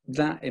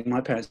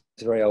 my parents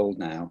are very old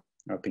now,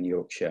 up in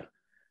Yorkshire,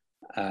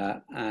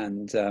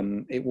 and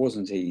it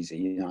wasn't easy.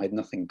 You know, I had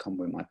nothing in common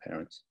with my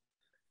parents.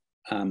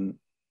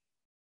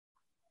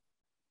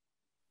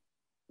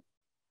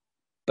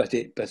 But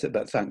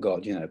thank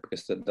God, you know,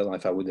 because the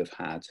life I would have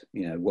had,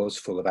 you know, was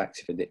full of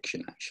active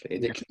addiction. Actually,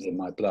 addiction was in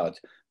my blood.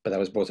 But I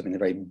was brought up in a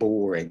very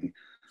boring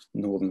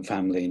northern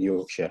family in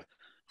Yorkshire,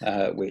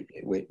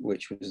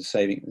 which was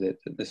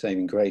the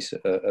saving grace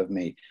of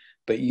me.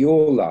 But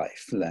your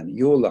life, Len,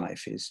 your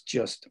life is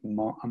just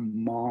a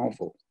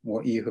marvel.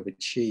 What you have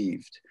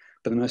achieved.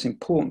 But the most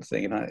important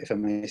thing, if I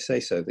may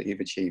say so, that you've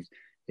achieved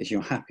is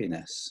your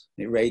happiness.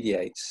 It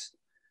radiates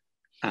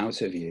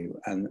out of you,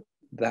 and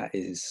that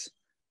is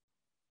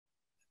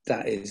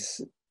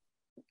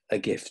a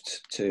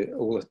gift to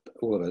all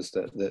of us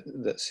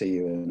that see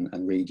you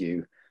and read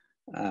you,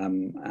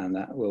 and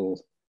that will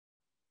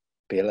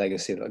be a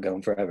legacy that will go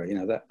on forever. You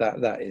know,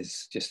 that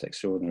is just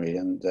extraordinary.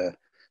 And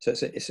so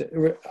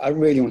I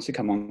really want to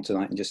come on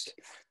tonight and just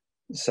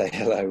say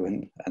hello,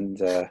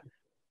 and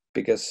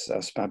because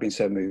I've been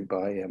so moved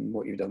by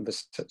what you've done for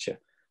such a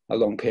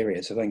long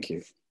period. So thank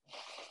you.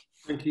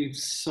 Thank you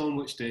so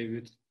much,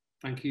 David.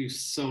 Thank you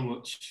so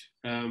much.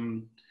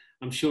 I'm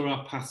sure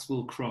our paths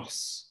will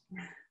cross,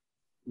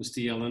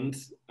 Mr. Yelland,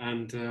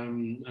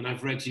 and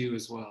I've read you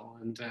as well.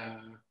 And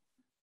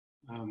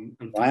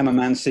I am a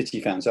Man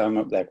City fan, so I'm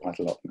up there quite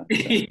a lot. So.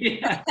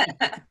 Yeah.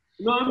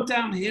 No, I'm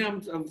down here.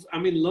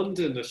 I'm in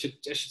London. I should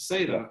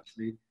say that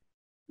actually.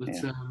 But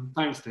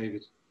thanks,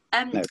 David.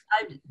 No.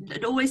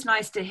 It's always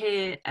nice to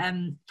hear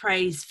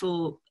praise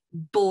for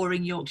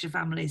boring Yorkshire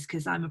families,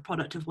 because I'm a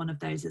product of one of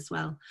those as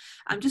well.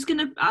 I'm just going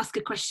to ask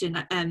a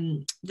question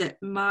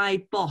that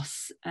my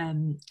boss,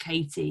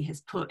 Katie,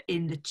 has put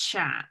in the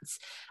chat.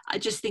 I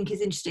just think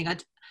is interesting.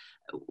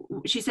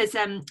 She says,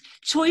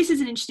 choice is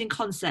an interesting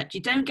concept.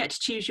 You don't get to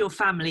choose your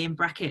family, in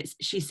brackets,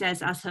 she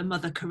says, as her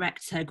mother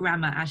corrects her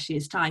grammar as she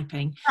is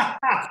typing.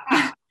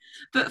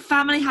 But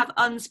family have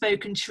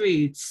unspoken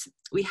truths.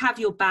 We have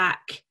your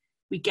back.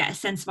 We get a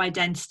sense of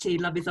identity.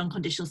 Love is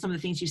unconditional. Some of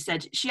the things you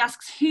said. She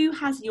asks, who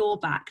has your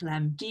back,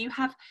 Lem? Do you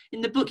have,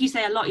 in the book you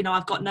say a lot, you know,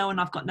 I've got no one,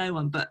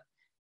 but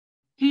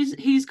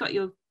who's got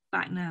your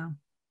back now?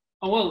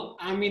 Oh, well,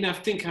 I mean, I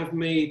think I've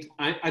made,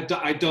 I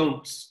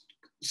don't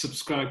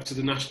subscribe to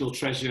the national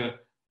treasure,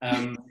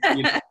 you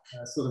know,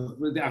 sort of,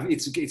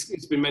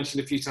 it's been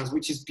mentioned a few times,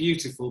 which is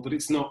beautiful, but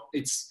it's not,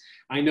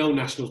 I know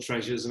national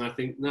treasures, and I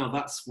think, no,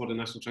 that's what a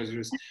national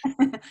treasure is.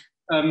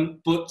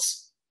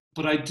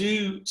 But I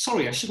do,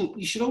 sorry,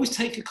 you should always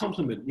take a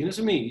compliment, you know what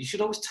I mean? You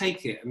should always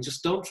take it and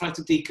just don't try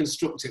to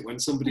deconstruct it when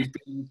somebody's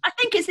been... I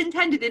think it's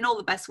intended in all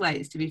the best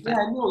ways, to be fair.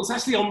 Yeah, no, it's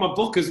actually on my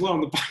book as well,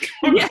 on the back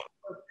of my book.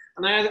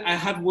 And I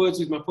had words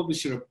with my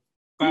publisher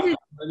about that.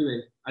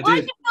 Anyway, Why do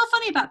you feel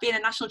funny about being a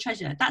national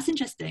treasure? That's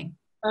interesting.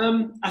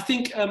 I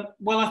think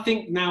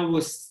now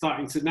we're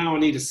starting to, now I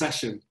need a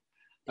session.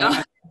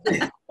 I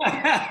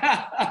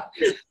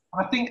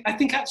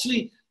think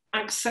actually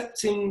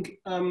accepting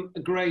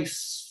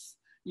grace,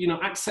 you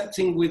know,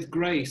 accepting with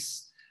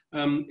grace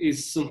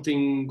is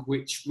something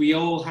which we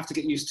all have to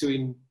get used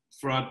to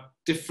for our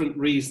different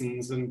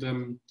reasons,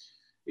 and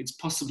it's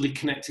possibly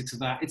connected to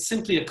that. It's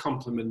simply a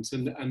compliment,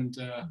 and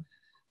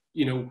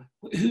you know,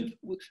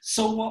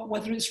 so what?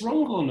 Whether it's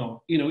wrong or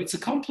not, you know, it's a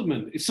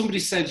compliment. If somebody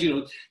said, you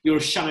know, you're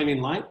a shining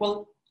light,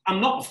 well,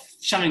 I'm not a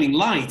shining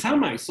light,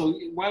 am I? So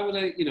why would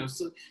I, you know?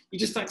 So you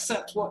just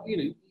accept what, you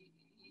know.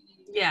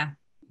 Yeah.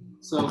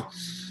 So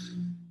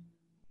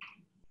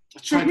I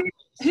tried.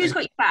 Who's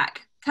got your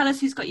back? Tell us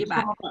who's got your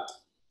back.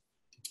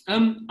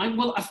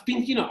 I've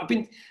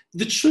been.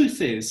 The truth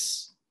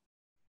is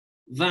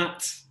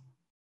that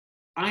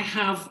I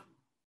have.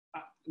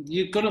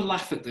 You're going to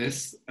laugh at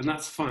this, and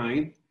that's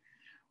fine.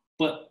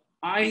 But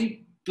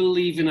I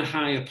believe in a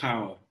higher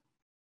power.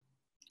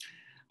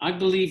 I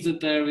believe that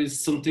there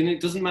is something.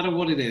 It doesn't matter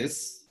what it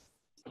is,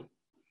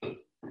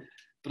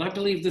 but I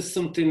believe there's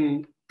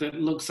something that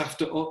looks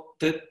after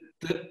that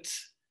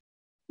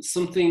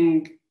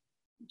something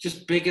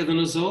just bigger than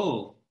us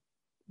all,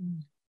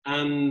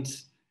 and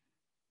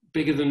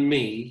bigger than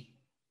me.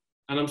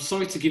 And I'm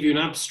sorry to give you an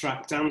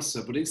abstract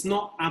answer, but it's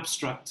not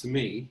abstract to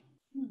me.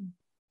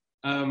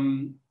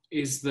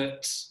 Is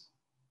that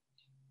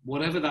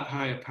whatever that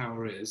higher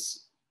power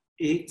is,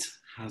 it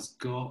has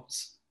got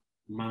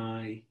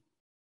my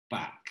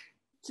back.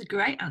 It's a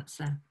great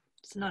answer.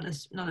 It's not a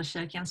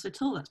shirky answer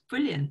at all. That's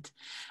brilliant.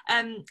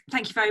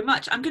 Thank you very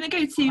much. I'm going to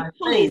go to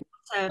Polly.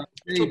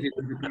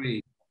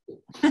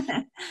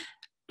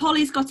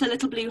 Polly's got a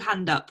little blue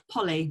hand up.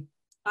 Polly,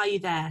 are you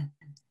there?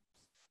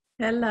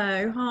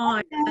 Hello,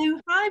 hi. Hello.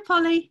 Hi,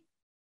 Polly.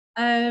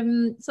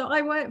 So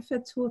I work for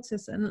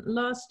Tortoise, and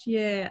last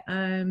year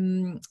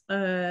one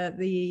of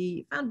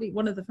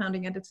the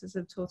founding editors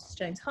of Tortoise,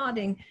 James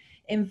Harding,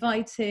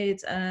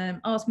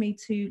 asked me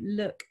to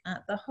look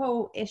at the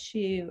whole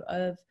issue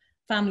of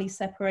family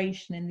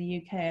separation in the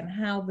UK and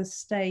how the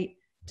state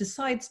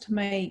decides to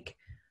make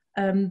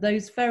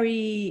those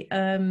very,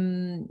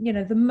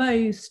 the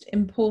most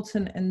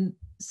important and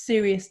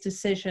serious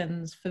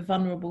decisions for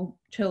vulnerable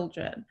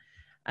children,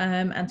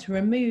 and to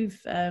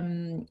remove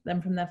them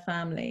from their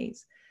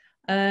families.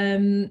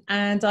 And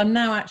I'm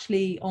now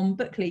actually on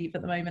book leave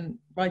at the moment,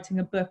 writing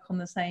a book on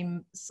the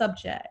same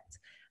subject.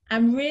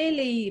 And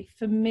really,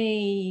 for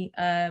me,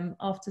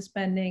 after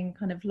spending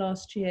kind of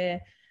last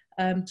year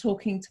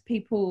talking to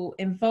people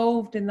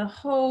involved in the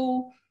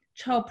whole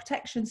child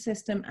protection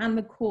system and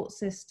the court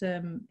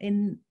system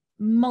in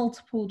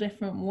multiple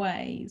different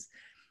ways,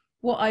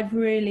 what I've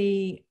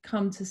really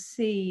come to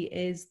see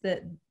is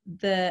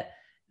that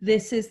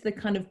this is the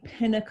kind of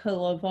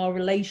pinnacle of our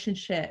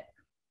relationship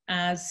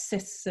as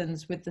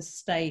citizens with the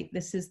state.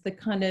 This is the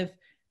kind of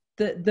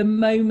the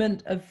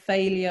moment of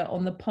failure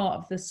on the part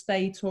of the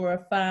state or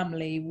a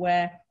family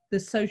where the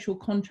social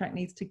contract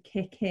needs to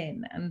kick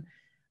in. And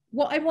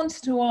what I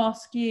wanted to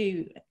ask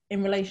you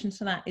in relation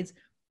to that is,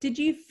 did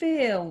you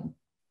feel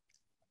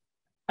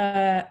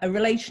a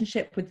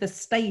relationship with the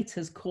state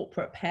as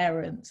corporate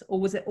parents,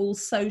 or was it all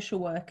social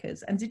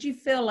workers? And did you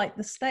feel like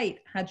the state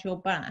had your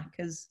back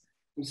as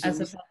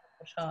a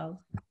child?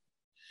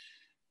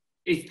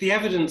 If the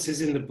evidence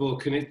is in the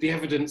book, and the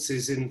evidence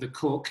is in the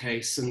court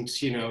case, and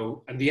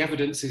and the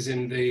evidence is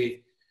in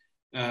the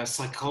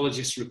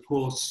psychologist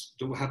report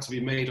that had to be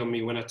made on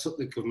me when I took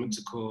the government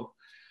to court,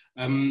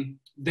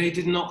 they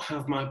did not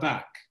have my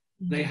back.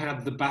 They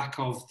had the back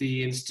of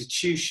the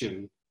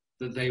institution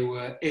that they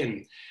were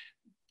in.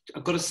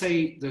 I've got to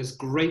say, there's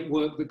great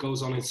work that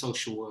goes on in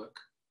social work.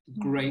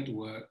 Great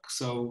work.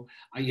 So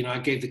I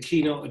gave the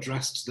keynote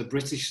address to the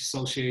British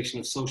Association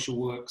of Social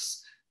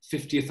Work's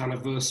 50th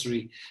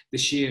anniversary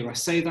this year. I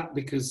say that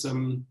because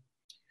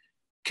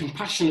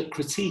compassionate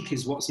critique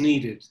is what's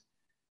needed.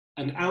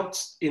 And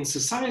out in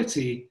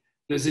society,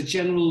 there's a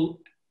general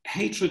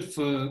hatred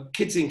for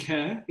kids in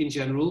care in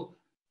general,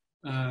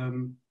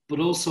 but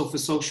also for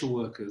social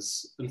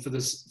workers and for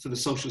the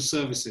social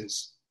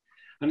services.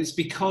 And it's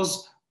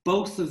because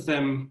both of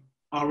them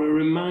are a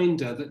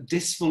reminder that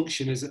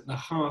dysfunction is at the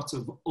heart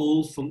of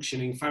all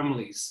functioning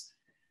families.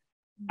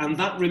 And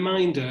that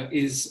reminder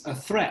is a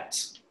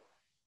threat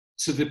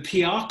to the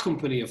PR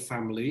company of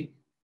family.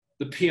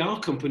 The PR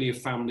company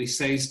of family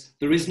says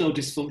there is no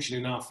dysfunction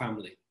in our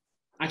family.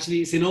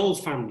 Actually, it's in all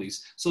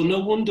families. So no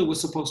wonder we're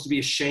supposed to be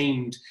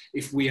ashamed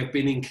if we have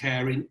been in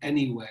care in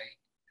any way.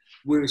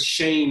 We're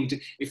ashamed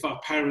if our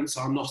parents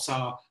are not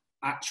our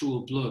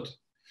actual blood.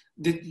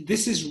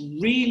 This is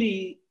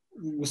really,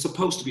 we're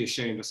supposed to be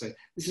ashamed, I say.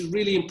 This is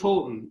really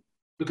important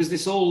because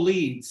this all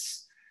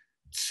leads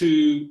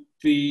to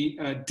the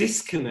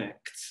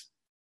disconnect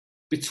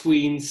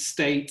between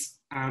state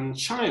and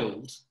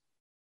child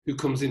who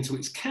comes into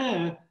its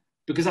care,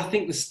 because I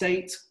think the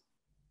state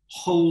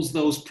holds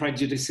those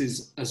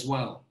prejudices as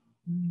well.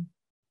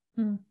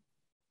 Mm.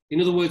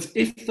 In other words,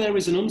 if there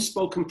is an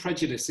unspoken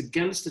prejudice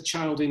against a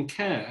child in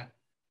care,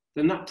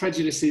 then that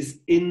prejudice is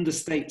in the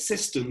state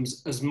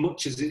systems as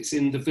much as it's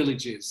in the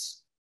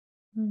villages.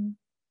 Mm.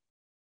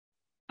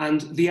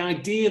 And the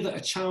idea that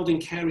a child in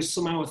care is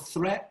somehow a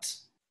threat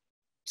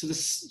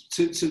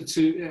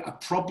to a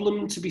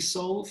problem to be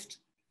solved,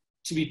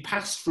 to be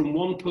passed from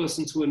one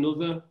person to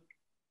another,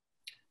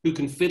 who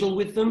can fiddle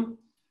with them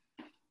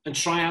and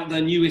try out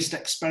their newest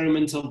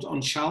experiment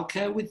on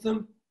childcare with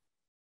them,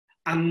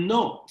 and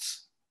not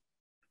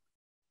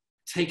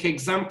take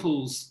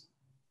examples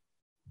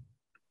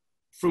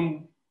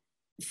from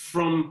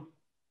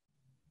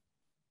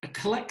a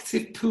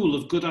collective pool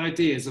of good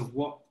ideas of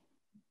what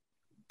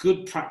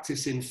good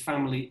practice in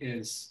family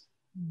is.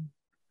 Mm.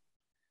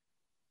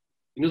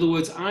 In other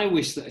words, I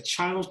wish that a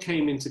child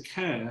came into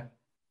care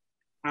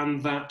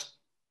and that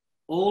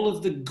all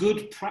of the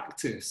good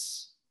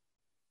practice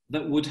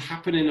that would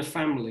happen in a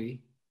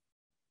family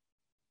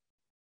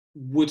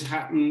would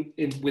happen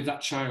with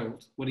that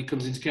child when he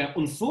comes into care.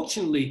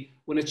 Unfortunately,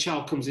 when a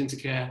child comes into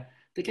care,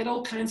 they get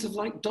all kinds of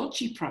like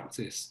dodgy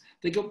practice.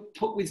 They get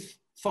put with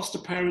foster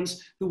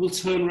parents who will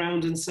turn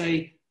around and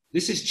say,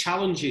 this is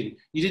challenging.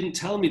 You didn't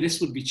tell me this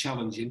would be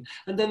challenging.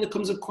 And then there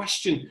comes a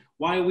question,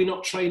 why are we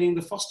not training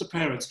the foster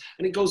parents?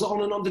 And it goes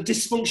on and on. The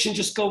dysfunction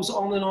just goes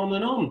on and on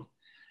and on.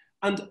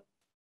 And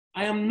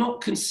I am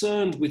not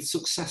concerned with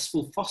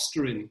successful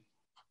fostering.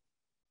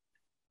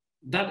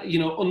 That,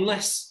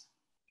 unless,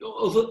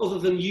 other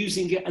than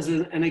using it as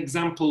an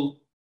example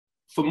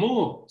for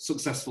more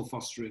successful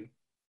fostering.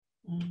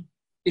 Mm.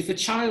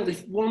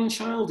 If one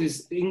child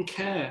is in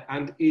care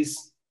and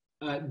is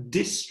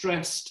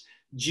distressed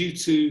due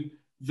to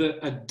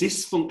a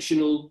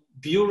dysfunctional,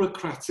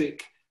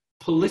 bureaucratic,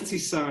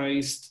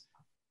 politicised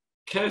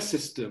care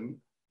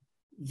system,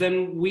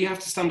 then we have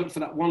to stand up for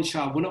that one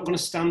child. We're not going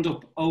to stand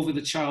up over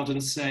the child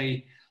and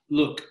say,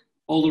 look,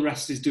 all the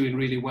rest is doing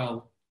really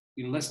well.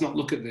 You know, let's not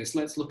look at this.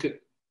 Let's look at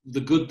the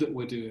good that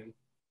we're doing.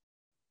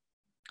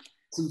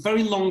 It's a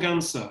very long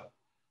answer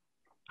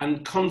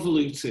and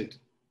convoluted.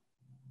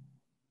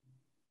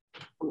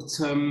 But,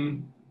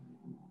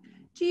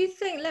 do you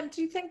think, Lem,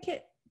 do you think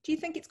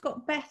it's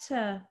got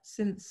better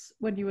since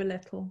when you were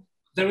little?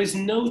 there is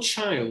no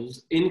child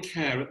in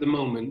care at the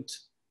moment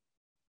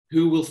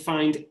who will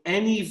find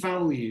any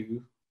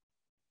value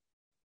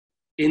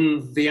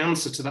in the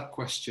answer to that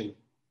question.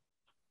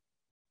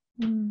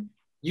 Mm.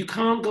 You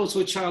can't go to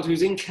a child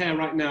who's in care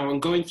right now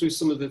and going through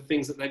some of the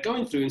things that they're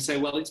going through and say,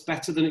 well, it's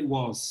better than it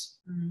was.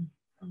 Mm.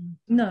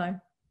 No.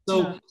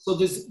 So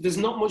there's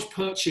not much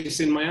purchase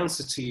in my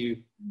answer to you.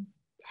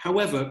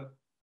 However,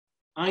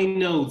 I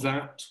know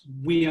that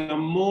we are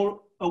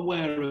more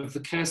aware of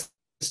the care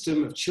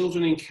system of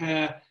children in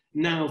care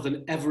now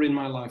than ever in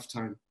my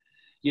lifetime.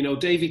 You know,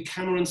 David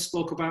Cameron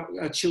spoke about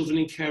children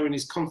in care in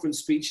his conference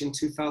speech in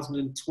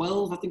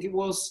 2012, I think it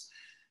was.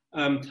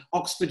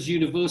 Oxford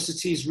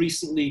University's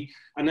recently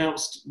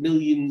announced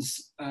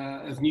millions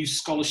of new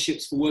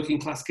scholarships for working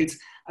class kids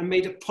and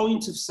made a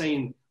point of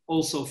saying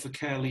also for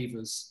care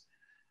leavers.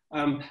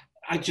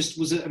 I just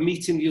was at a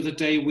meeting the other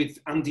day with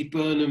Andy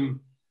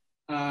Burnham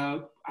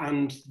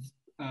and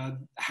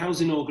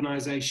housing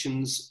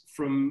organisations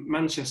from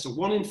Manchester.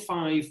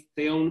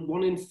 They own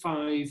 1 in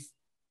 5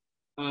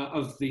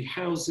 of the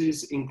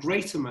houses in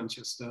Greater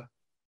Manchester.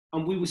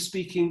 And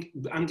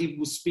Andy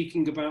was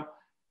speaking about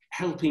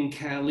helping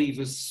care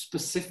leavers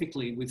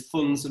specifically with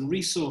funds and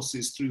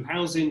resources through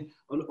housing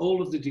and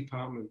all of the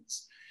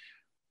departments.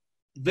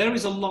 There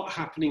is a lot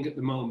happening at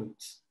the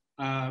moment.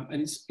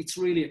 And it's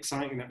really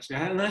exciting, actually.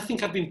 And I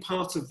think I've been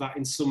part of that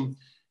in some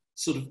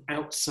sort of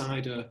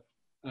outsider,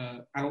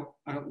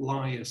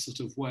 outlier sort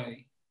of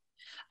way.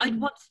 I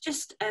want to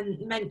just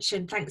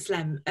mention, thanks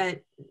Lem,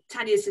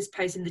 Tanya's just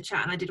posed in the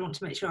chat, and I did want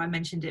to make sure I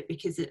mentioned it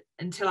because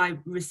until I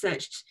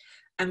researched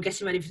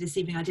getting ready for this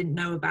evening, I didn't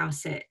know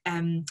about it.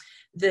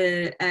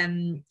 The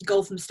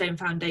Golfhamstone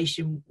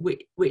Foundation,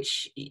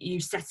 which you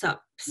set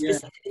up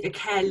specifically for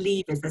care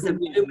leavers. There's a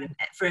moment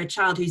for a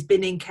child who's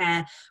been in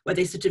care where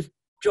they sort of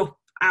drop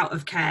out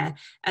of care,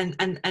 and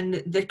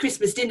the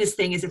Christmas dinners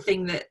thing is a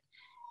thing that,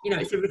 you know,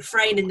 it's a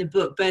refrain in the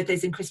book,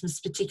 birthdays and Christmas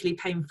particularly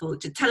painful.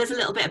 Just tell us a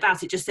little bit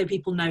about it, just so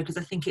people know, because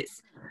I think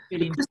it's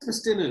really important.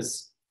 Christmas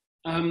dinners.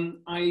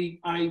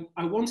 I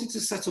wanted to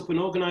set up an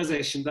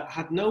organisation that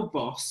had no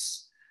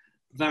boss,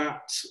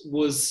 that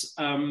was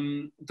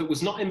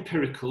not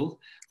empirical,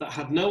 that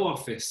had no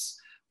office,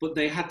 but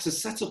they had to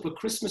set up a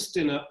Christmas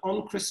dinner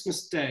on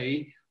Christmas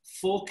Day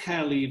for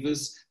care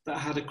leavers that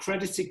had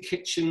accredited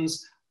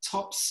kitchens,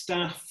 top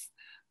staff,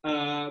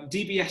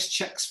 DBS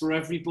checks for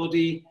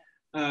everybody,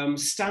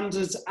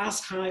 standards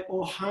as high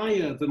or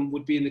higher than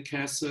would be in the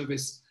care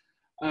service,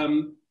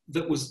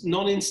 that was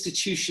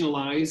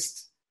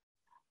non-institutionalised.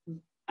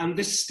 And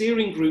this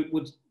steering group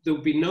there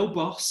would be no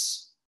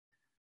boss,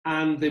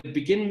 and they'd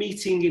begin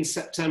meeting in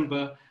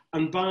September,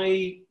 and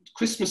by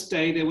Christmas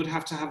Day they would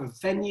have to have a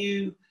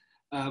venue,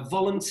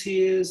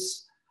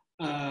 volunteers,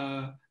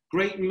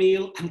 great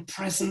meal and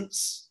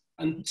presents,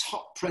 and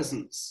top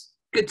presents.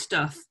 Good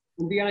stuff.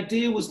 And the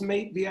idea was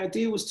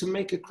to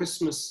make a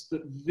Christmas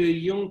that the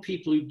young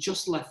people who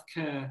just left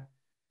care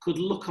could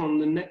look on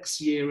the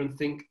next year and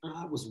think, oh,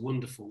 that was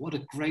wonderful. What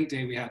a great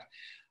day we had.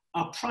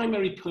 Our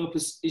primary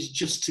purpose is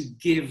just to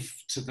give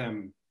to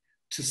them,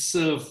 to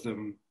serve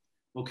them.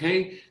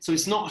 Okay? So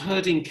it's not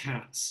herding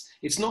cats.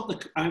 It's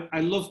not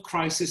I love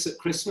crisis at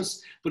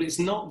Christmas, but it's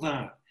not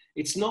that.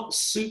 It's not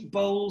soup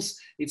bowls.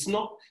 It's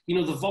not, you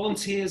know, the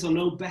volunteers are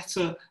no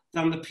better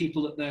than the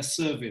people that they're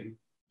serving.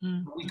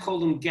 Mm. We call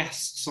them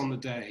guests on the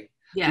day.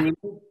 Yeah.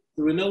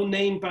 There are no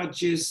name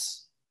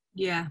badges.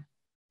 Yeah.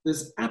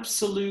 There's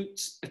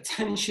absolute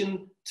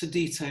attention to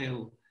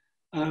detail.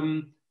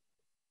 And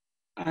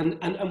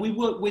we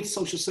work with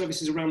social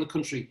services around the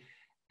country.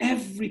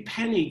 Every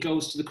penny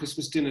goes to the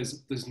Christmas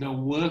dinners. There's no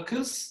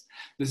workers.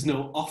 There's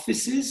no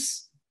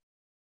offices.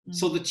 Mm.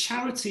 So the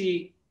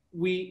charity,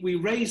 we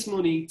raise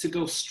money to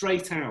go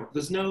straight out.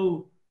 It's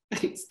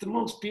the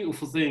most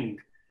beautiful thing.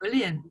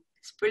 Brilliant.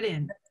 It's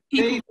brilliant.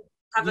 People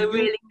have a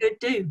really good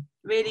day.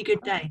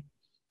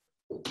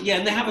 Yeah,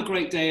 and they have a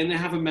great day and they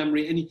have a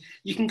memory. And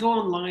you can go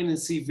online and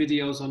see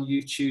videos on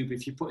YouTube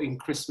if you put in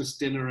Christmas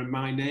dinner and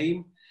my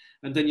name,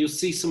 and then you'll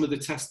see some of the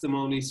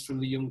testimonies from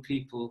the young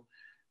people.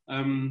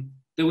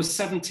 There was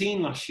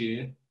 17 last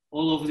year,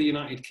 all over the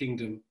United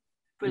Kingdom.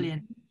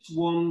 Brilliant. Each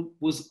one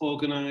was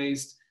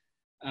organised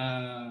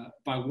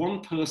by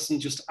one person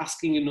just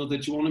asking another,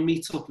 do you want to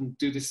meet up and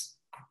do this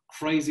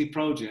crazy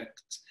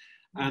project?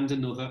 And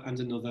another,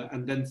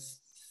 and then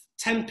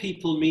 10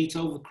 people meet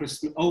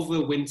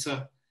over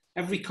winter,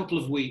 every couple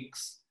of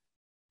weeks.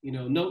 You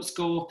know, notes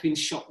go up in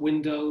shop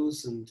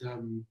windows, and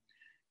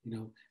You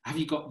know, have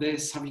you got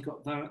this? Have you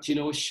got that? Do you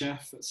know a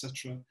chef,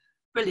 etc.?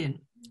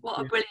 Brilliant. What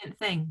a brilliant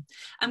thing.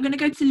 I'm going to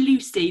go to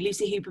Lucy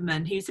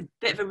Huberman, who's a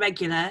bit of a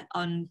regular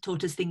on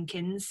Tortoise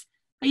Thinkins.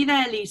 Are you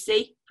there,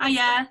 Lucy?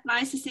 Hiya,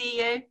 nice to see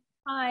you.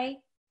 Hi.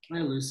 Hi,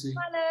 Lucy.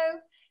 Hello.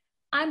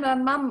 I'm a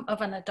mum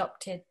of an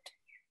adopted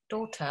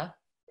daughter,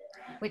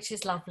 which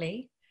is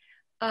lovely.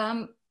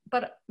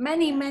 But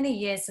many, many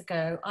years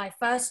ago, I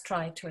first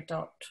tried to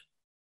adopt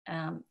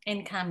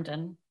in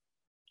Camden.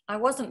 I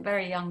wasn't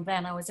very young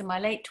then. I was in my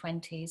late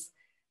 20s.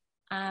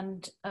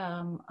 And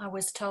I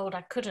was told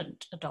I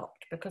couldn't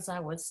adopt because I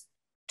was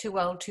too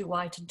old, too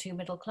white, and too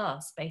middle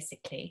class,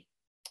 basically,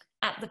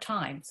 at the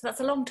time. So that's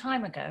a long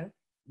time ago.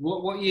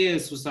 What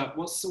years was that?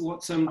 What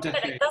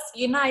decade?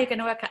 Now you're going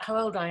to work out how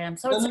old I am.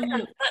 So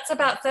that's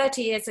about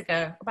 30 years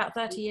ago. About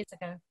 30 years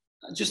ago.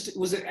 Just,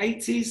 was it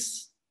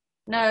 80s?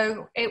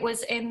 No, it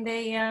was in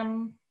the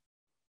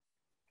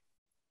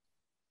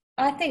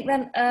I think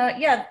then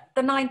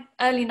the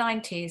early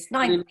 90s.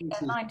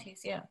 90s,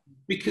 yeah.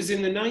 Because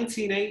in the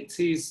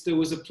 1980s there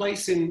was a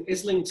place in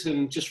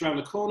Islington just around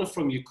the corner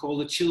from you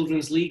called the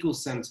Children's Legal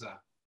Centre.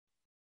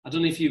 I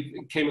don't know if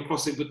you came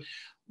across it, but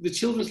the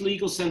Children's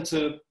Legal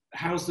Centre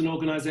housed an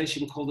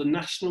organisation called the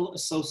National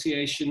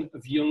Association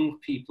of Young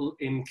People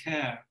in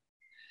Care.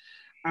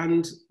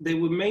 And they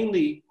were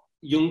mainly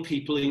young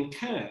people in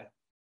care.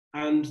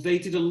 And they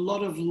did a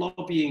lot of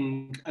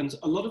lobbying, and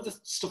a lot of the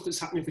stuff that's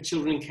happening for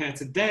children in care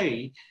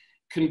today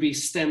can be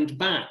stemmed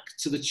back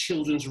to the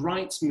children's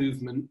rights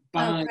movement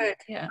by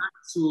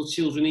actual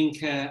children in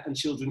care and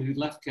children who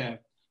left care.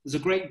 There's a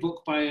great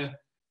book by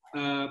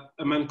a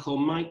man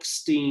called Mike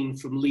Steen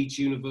from Leeds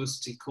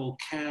University called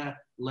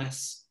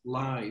Careless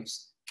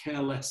Lives.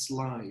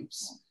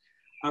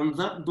 And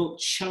that book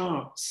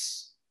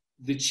charts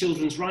the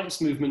children's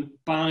rights movement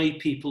by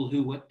people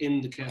who were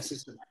in the care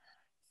system.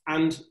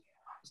 And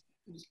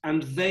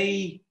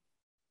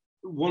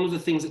one of the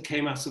things that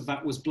came out of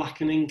that was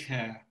blackening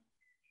care.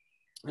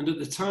 And at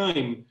the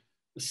time,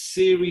 a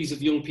series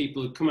of young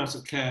people had come out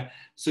of care.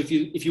 So if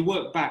you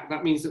work back,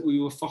 that means that we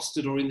were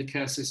fostered or in the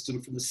care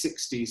system from the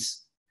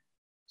 60s.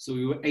 So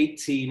we were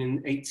 18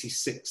 in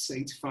 86,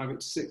 85,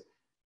 86.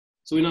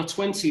 So in our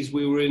 20s,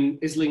 we were in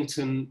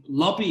Islington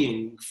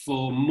lobbying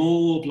for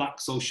more black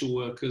social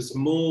workers,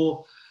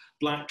 more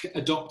black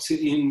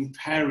adopting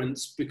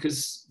parents,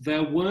 because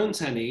there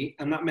weren't any,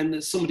 and that meant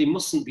that somebody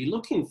mustn't be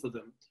looking for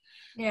them.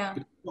 Yeah.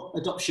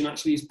 Adoption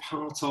actually is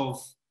part of,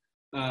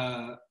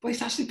 well,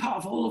 it's actually part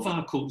of all of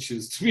our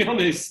cultures, to be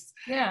honest.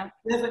 Yeah.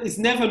 It's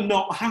never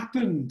not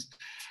happened.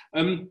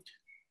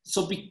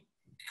 So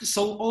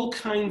all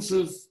kinds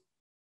of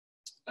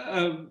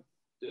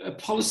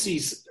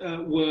policies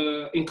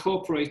were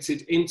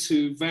incorporated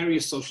into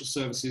various social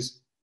services,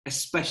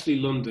 especially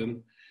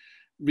London,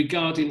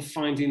 regarding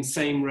finding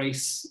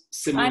same-race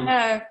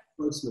similar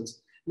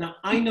placements. Now,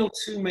 I know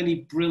too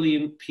many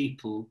brilliant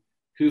people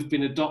who've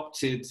been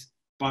adopted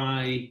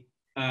by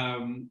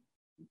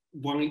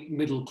white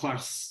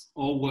middle-class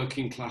or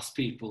working-class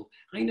people.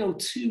 I know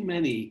too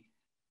many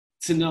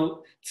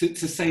to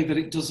say that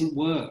it doesn't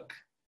work.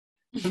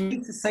 For me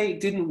to say it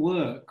didn't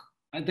work,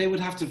 they would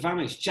have to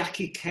vanish.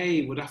 Jackie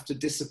Kay would have to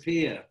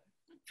disappear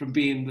from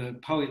being the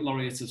Poet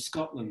Laureate of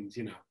Scotland,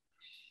 you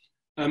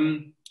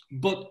know.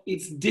 But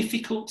it's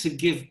difficult to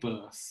give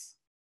birth,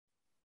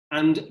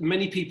 and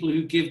many people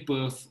who give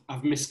birth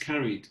have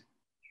miscarried.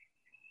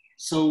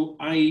 So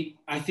I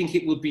think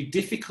it would be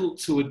difficult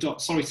to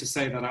adopt, sorry to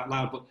say that out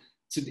loud, but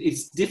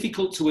it's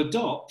difficult to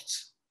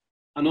adopt,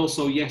 and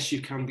also, yes,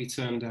 you can be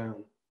turned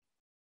down.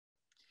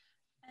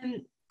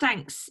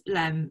 Thanks,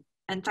 Lem,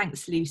 and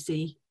thanks,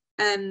 Lucy.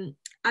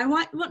 I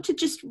want to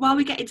just, while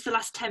we get into the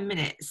last 10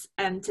 minutes,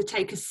 to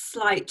take a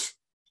slight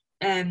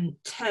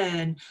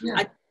turn. Yeah.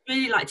 I'd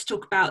really like to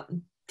talk about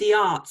the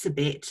arts a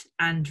bit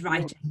and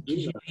writing,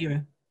 because you're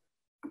a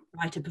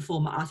writer,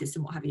 performer, artist,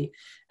 and what have you.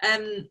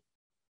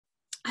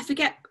 I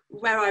forget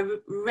where I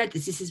read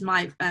this. This is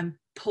my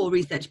poor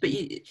research, but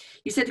you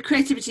said the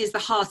creativity is the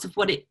heart of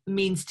what it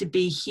means to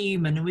be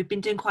human, and we've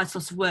been doing quite a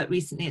lot of work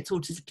recently at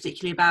Tortoise,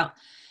 particularly about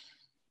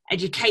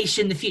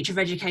education, the future of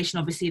education,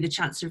 obviously the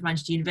Chancellor of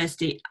Manchester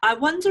University. I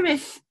wonder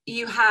if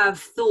you have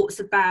thoughts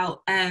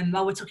about,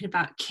 while we're talking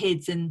about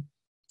kids and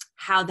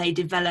how they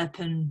develop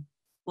and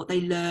what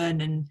they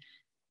learn, and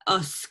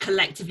us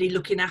collectively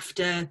looking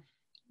after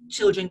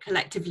children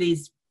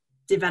collectively's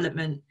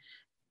development,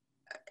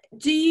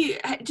 do you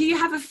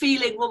have a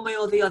feeling one way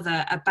or the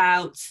other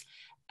about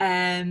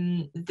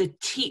the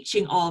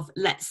teaching of,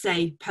 let's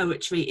say,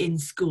 poetry in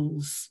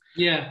schools?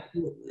 Yeah.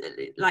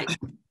 Like,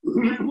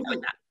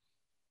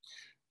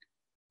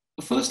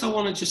 first,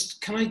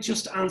 can I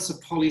just answer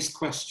Polly's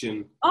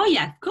question? Oh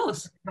yeah, of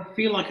course. I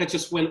feel like I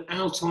just went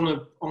out on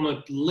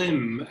a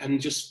limb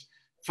and just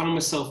found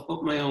myself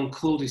up my own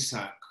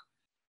cul-de-sac.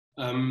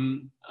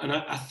 And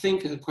I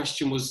think the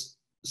question was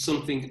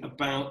something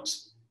about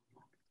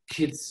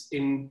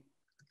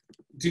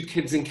do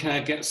kids in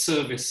care get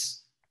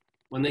service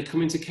when they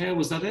come into care?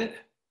 Was that it?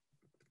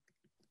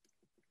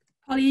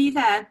 Polly, are you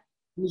there?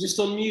 Can you just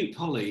unmute,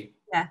 Polly?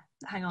 Yeah,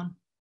 hang on.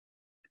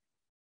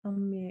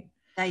 Unmute.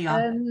 There you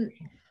are.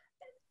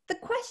 The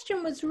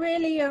question was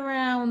really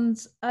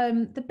around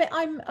the bit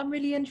I'm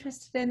really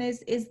interested in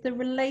is the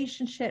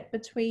relationship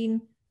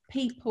between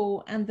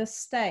people and the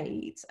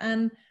state.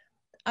 And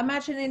I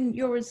imagine in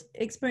your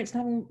experience,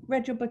 having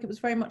read your book, it was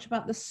very much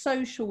about the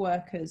social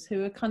workers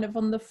who are kind of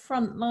on the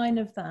front line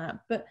of that.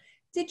 But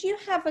did you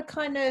have a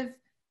kind of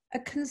a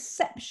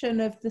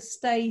conception of the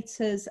state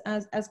as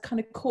kind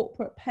of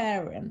corporate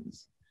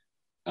parents?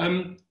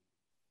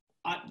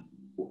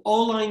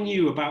 All I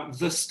knew about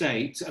the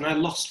state, and I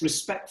lost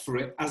respect for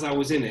it as I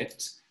was in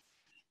it,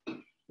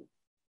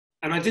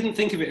 and I didn't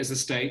think of it as a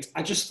state,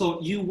 I just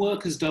thought, you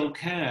workers don't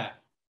care.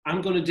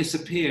 I'm going to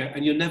disappear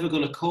and you're never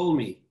going to call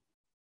me.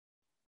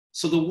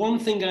 So the one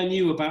thing I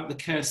knew about the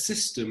care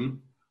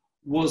system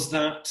was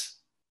that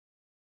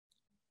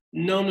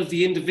none of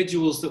the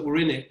individuals that were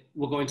in it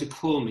were going to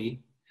call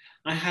me.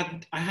 I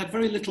had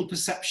very little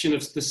perception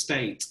of the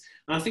state.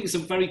 And I think it's a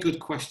very good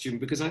question,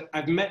 because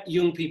I've met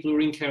young people who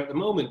are in care at the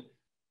moment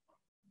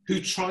who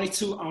try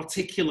to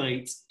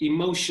articulate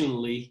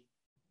emotionally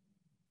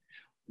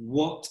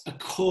what a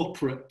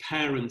corporate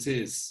parent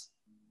is.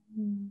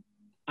 Mm.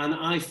 And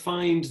I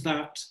find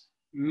that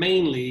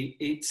mainly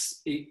it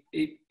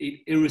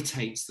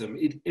irritates them.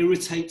 It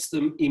irritates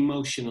them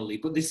emotionally,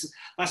 but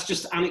that's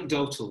just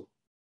anecdotal.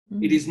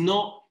 Mm. It is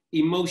not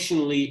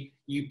emotionally.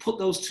 You put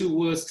those two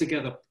words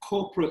together,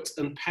 corporate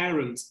and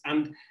parent,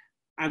 and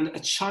a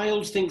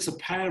child thinks a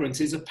parent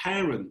is a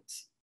parent.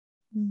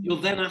 Mm. You're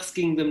then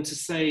asking them to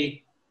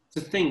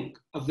think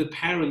of the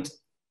parent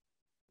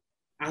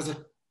as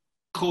a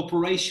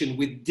corporation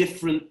with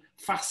different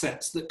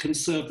facets that can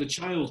serve the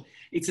child.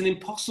 It's an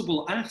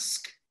impossible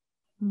ask.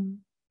 Mm.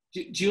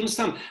 Do you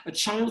understand? A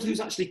child who's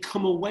actually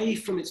come away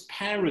from its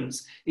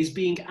parents is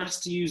being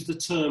asked to use the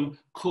term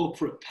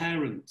corporate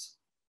parent.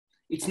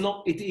 It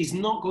is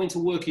not going to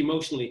work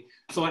emotionally.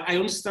 So I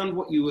understand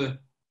what you were,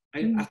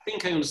 I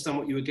think I understand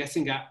what you were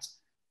getting at.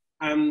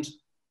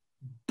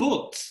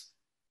 But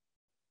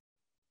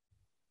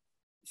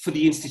for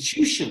the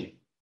institution,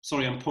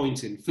 sorry, I'm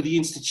pointing, for the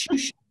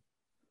institution,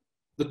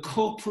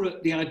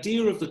 the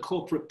idea of the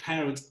corporate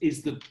parent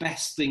is the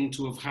best thing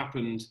to have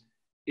happened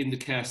in the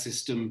care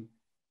system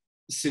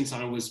since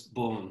I was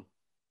born.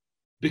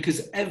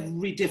 Because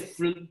every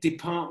different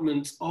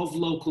department of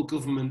local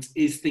government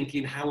is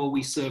thinking, how are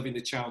we serving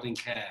the child in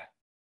care?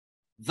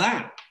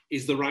 That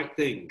is the right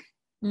thing.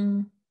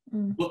 Mm.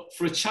 Mm. But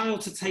for a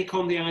child to take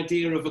on the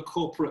idea of a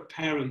corporate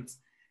parent,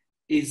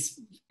 it's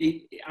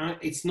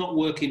not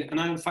working. And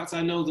in fact,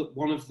 I know that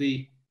one of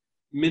the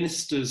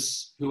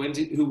ministers who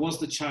was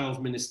the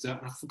child minister,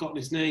 I've forgotten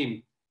his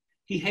name,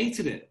 he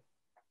hated it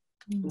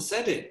and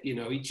said it,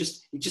 it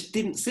just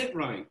didn't sit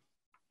right.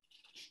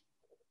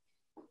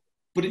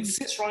 But it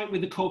sits right with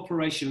the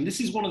corporation. And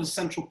this is one of the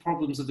central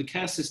problems of the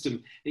care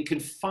system. It can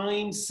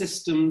find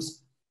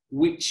systems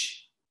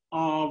which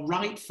are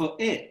right for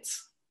it,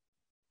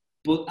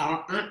 but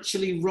are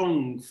actually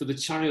wrong for the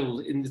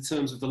child in the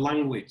terms of the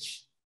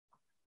language.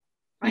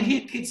 I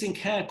hear kids in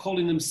care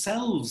calling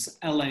themselves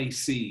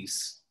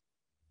LACs.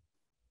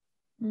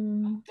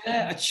 How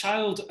dare a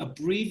child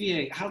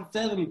abbreviate? How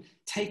dare them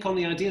take on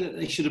the idea that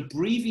they should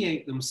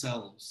abbreviate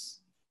themselves?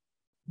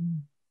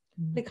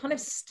 It kind of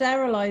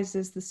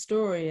sterilizes the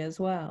story as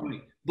well.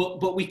 Right.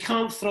 But we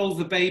can't throw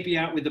the baby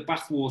out with the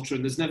bathwater,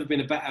 and there's never been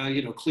a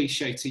better,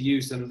 cliche to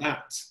use than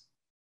that.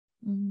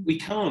 Mm. We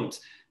can't.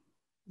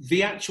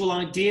 The actual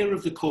idea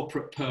of the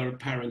corporate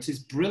parent is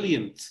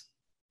brilliant.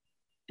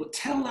 But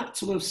tell that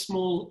to a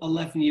small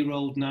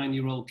 11-year-old,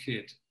 9-year-old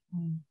kid.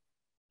 Mm.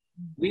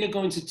 We are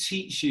going to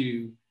teach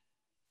you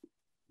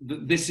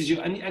that this is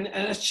your... And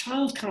a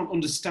child can't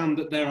understand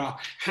that there are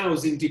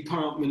housing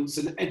departments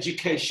and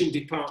education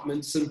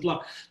departments and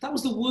blah. That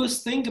was the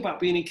worst thing about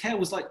being in care,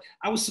 was like,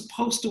 I was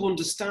supposed to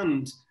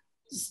understand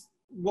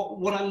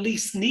what I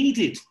least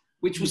needed,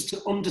 which was to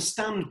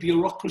understand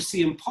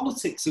bureaucracy and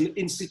politics and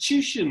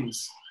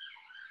institutions.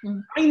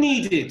 Mm. I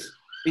needed,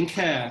 in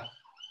care,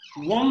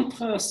 one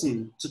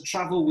person to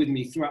travel with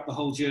me throughout the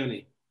whole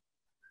journey.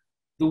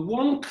 The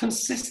one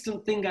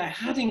consistent thing I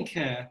had in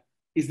care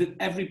is that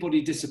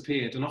everybody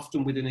disappeared, and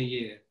often within a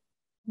year.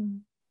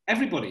 Mm.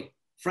 Everybody,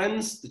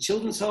 friends, the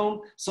children's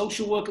home,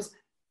 social workers,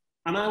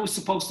 and I was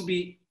supposed to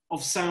be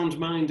of sound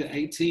mind at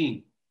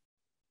 18.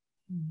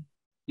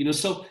 Mm.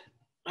 So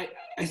I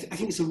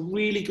think it's a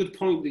really good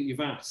point that you've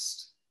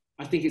asked.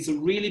 I think it's a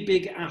really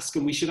big ask,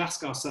 and we should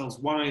ask ourselves,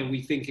 why are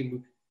we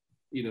thinking,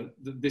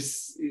 that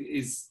this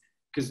is...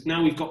 Because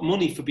now we've got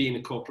money for being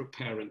a corporate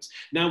parent.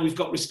 Now we've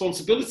got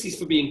responsibilities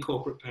for being a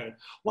corporate parent.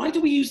 Why do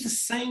we use the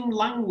same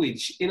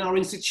language in our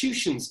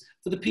institutions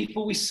for the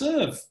people we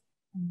serve?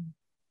 Mm.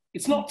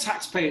 It's not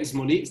taxpayers'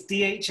 money, it's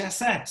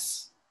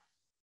DHSS.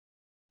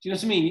 Do you know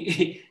what I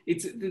mean?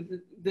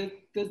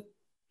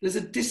 There's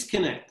a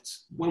disconnect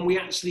when we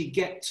actually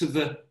get to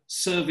the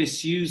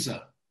service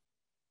user.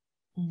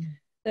 Mm.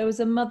 There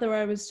was a mother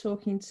I was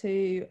talking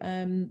to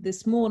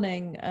this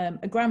morning,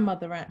 a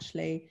grandmother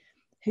actually,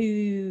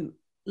 who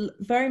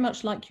very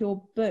much like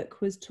your book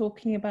was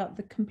talking about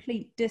the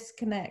complete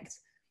disconnect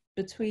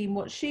between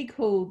what she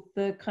called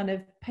the kind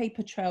of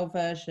paper trail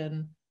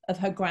version of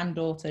her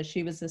granddaughter.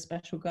 She was a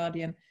special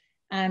guardian,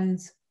 and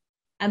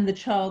the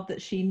child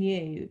that she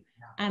knew,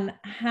 and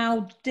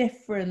how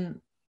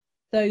different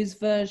those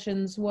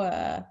versions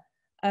were,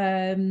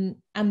 and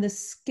the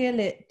skill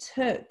it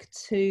took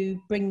to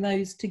bring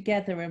those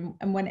together.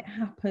 And when it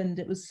happened,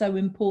 it was so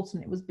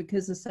important. It was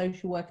because a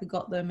social worker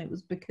got them. It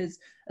was because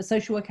a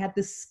social worker had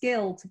the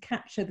skill to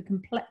capture the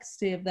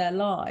complexity of their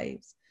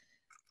lives.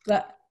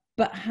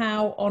 But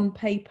how on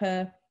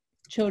paper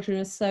children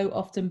are so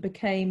often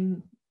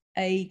became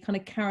a kind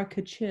of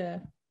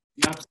caricature.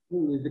 Yeah,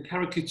 absolutely. The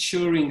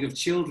caricaturing of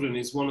children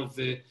is one of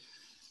the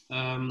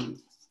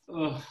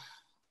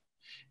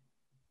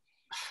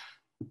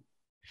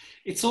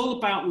it's all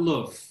about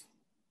love.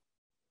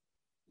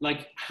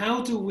 Like,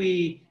 how do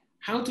we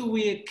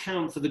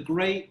account for the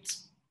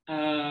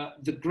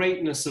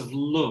greatness of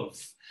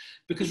love?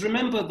 Because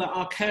remember that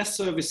our care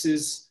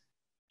services,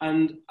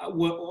 and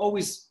we're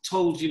always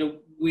told, you know,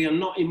 we are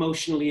not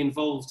emotionally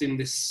involved in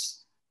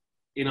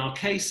our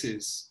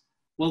cases.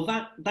 Well,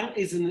 that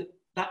is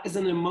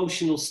an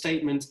emotional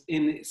statement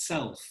in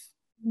itself.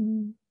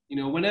 Mm. You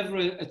know, whenever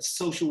a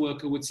social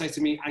worker would say to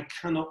me, I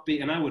cannot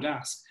be, and I would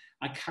ask,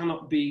 I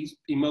cannot be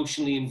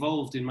emotionally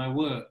involved in my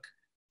work,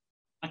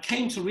 I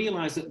came to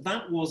realize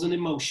that was an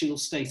emotional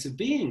state of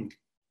being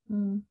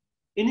in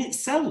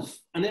itself,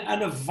 and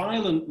a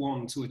violent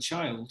one to a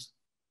child.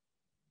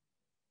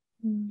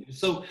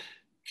 So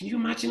can you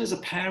imagine as a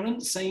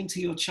parent saying to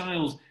your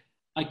child,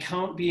 I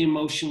can't be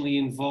emotionally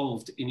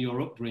involved in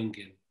your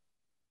upbringing?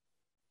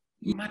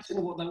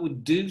 Imagine what that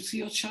would do to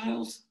your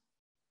child.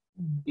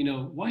 You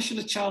know, why should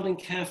a child in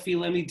care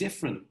feel any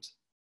different?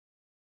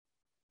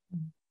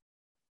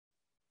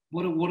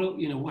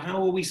 You know,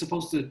 how are we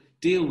supposed to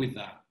deal with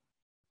that?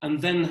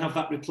 And then have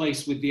that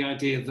replaced with the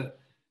idea that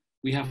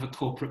we have a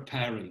corporate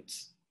parent.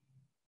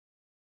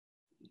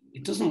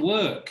 It doesn't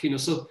work, you know.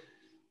 So,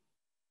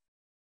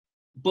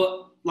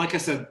 but like I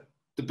said,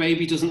 the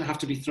baby doesn't have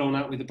to be thrown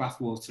out with the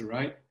bathwater,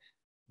 right?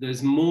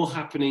 There's more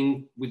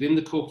happening within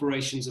the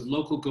corporations of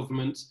local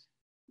government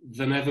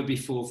than ever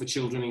before for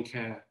children in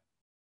care.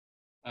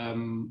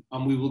 And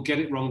we will get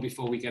it wrong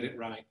before we get it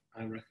right,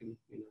 I reckon.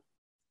 You know,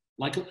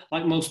 like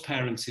most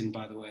parenting,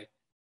 by the way.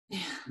 Yeah.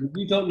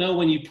 You don't know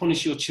when you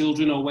punish your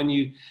children, or when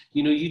you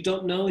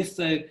don't know if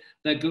they're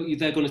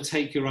going to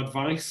take your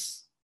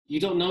advice.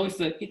 You don't know if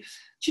they. Do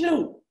you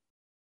know?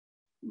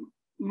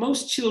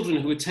 Most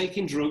children who are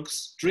taking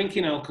drugs,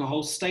 drinking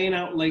alcohol, staying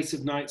out late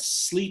at night,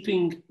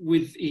 sleeping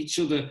with each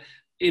other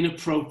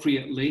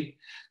inappropriately,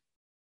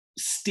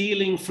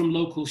 stealing from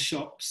local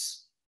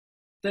shops,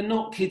 they're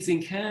not kids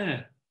in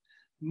care.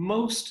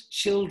 Most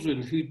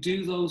children who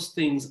do those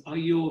things are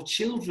your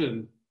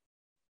children.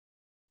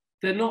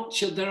 They're not,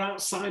 they're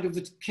outside of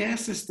the care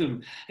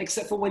system,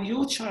 except for when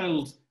your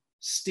child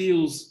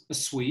steals a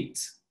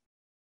sweet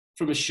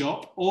from a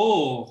shop,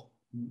 or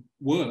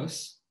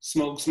worse,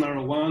 smokes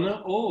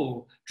marijuana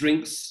or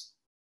drinks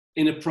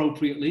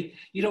inappropriately,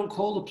 you don't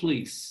call the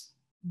police.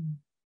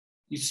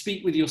 You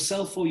speak with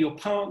yourself or your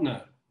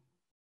partner,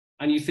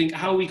 and you think,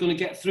 how are we going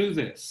to get through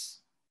this?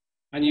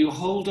 And you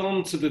hold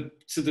on to the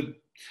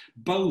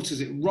boat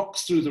as it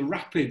rocks through the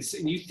rapids,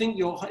 and you think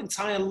your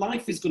entire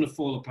life is going to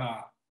fall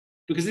apart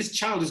because this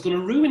child is going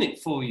to ruin it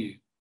for you,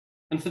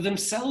 and for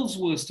themselves,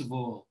 worst of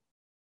all.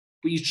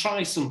 But you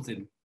try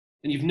something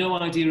and you've no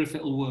idea if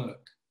it'll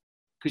work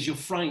because you're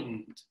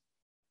frightened.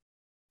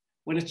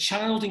 When a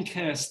child in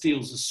care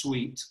steals a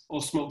sweet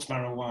or smokes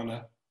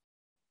marijuana,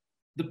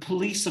 the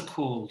police are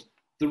called,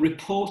 the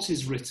report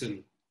is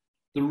written,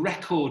 the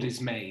record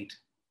is made.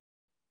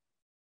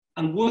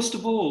 And worst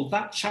of all,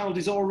 that child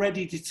is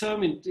already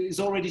determined, is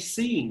already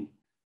seen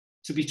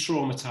to be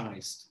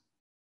traumatized.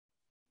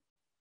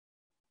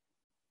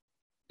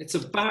 It's a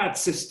bad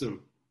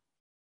system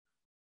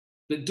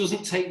that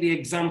doesn't take the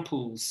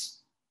examples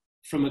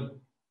from a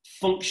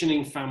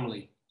functioning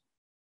family.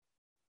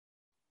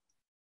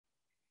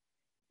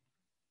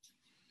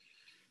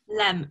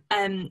 Lem,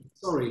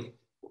 sorry.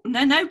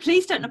 No,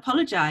 please don't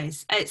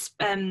apologise. It's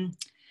kind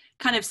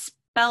of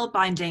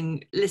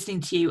spellbinding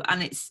listening to you,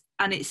 and it's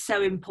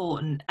so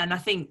important. And I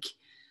think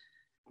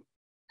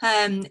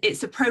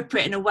it's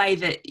appropriate in a way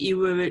that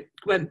you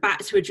went back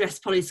to address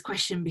Polly's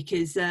question,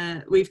 because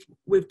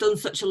we've done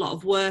such a lot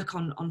of work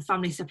on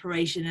family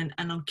separation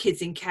and on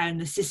kids in care in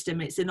the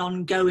system. It's an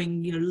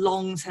ongoing,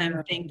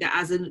 long-term thing that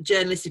as a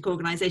journalistic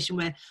organisation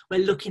we're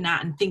looking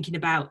at and thinking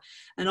about.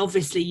 And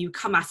obviously you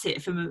come at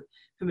it from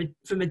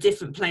a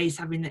different place,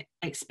 having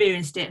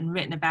experienced it and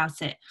written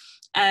about it.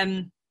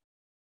 Doesn't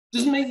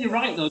make you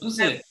right though, does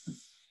it?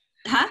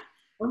 Huh?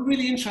 I'm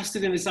really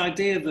interested in this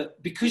idea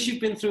that because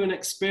you've been through an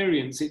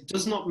experience, it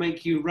does not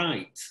make you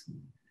right.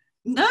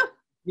 No.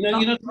 You know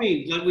what I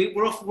mean? Like we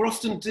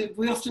often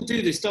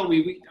do this, don't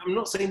we? I'm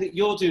not saying that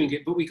you're doing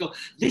it, but we go,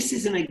 this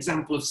is an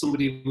example of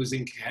somebody who was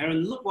in care,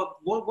 and look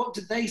what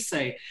did they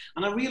say?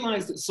 And I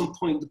realised at some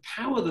point the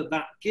power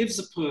that gives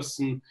a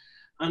person,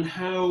 and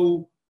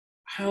how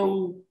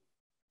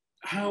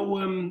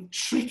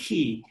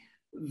tricky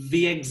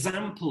the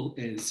example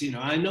is, you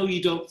know, I know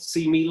you don't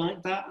see me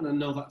like that, and I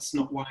know that's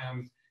not why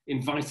I'm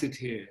invited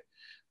here,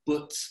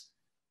 but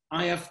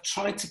I have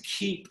tried to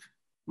keep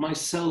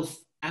myself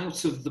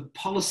out of the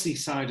policy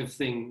side of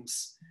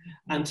things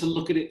and to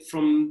look at it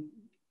from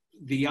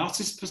the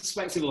artist's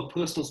perspective or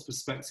personal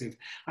perspective.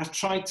 I've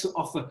tried to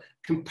offer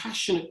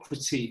compassionate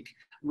critique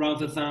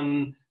rather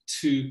than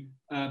to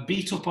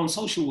beat up on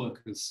social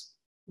workers.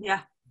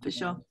 Yeah, for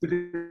sure.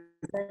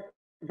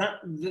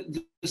 That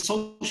the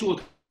social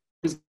workers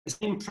the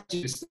same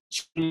prejudice that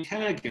children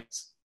care get.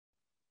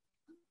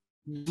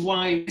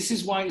 This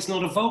is why it's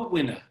not a vote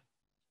winner.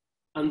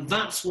 And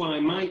that's why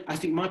I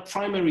think my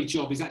primary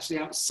job is actually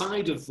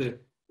outside of the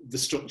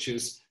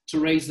structures to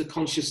raise the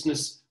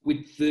consciousness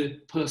with the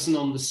person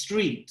on the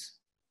street.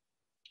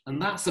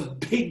 And that's a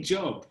big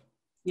job.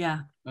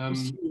 Yeah.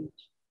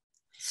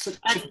 Such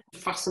a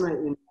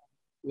fascinating,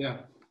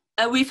 yeah.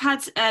 We've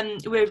had,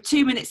 we're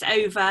 2 minutes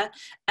over.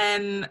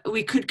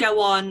 We could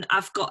go on.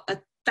 I've got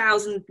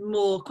 1,000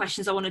 more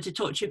questions I wanted to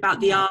talk to you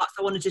about the arts.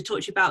 I wanted to talk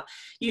to you about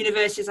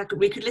universities.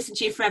 We could listen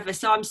to you forever.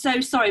 So I'm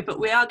so sorry, but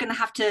we are going to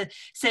have to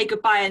say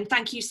goodbye. And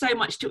thank you so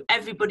much to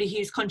everybody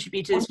who's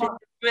contributed. It's been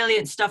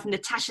brilliant stuff.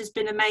 Natasha's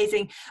been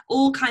amazing.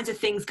 All kinds of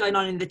things going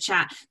on in the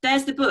chat.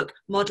 There's the book,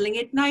 Modelling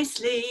It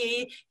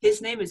Nicely.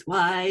 His name is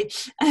Why.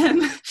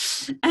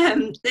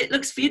 It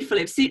looks beautiful.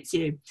 It suits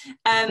you.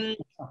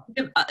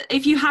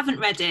 If you haven't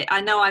read it, I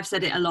know I've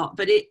said it a lot,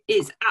 but it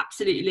is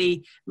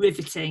absolutely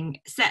riveting.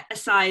 Set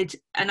aside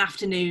an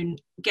afternoon,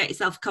 get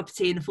yourself a cup of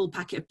tea and a full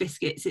packet of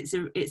biscuits.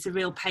 It's a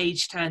real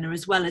page turner,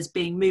 as well as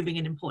being moving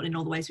and important in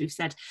all the ways we've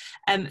said.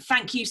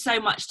 Thank you so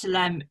much to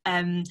Lem.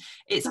 The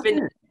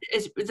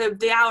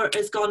hour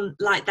has gone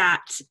like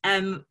that,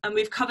 and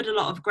we've covered a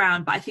lot of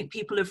ground, but I think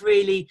people have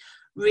really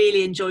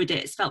enjoyed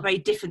it. It's felt very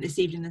different this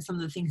evening than some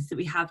of the things that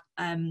we have.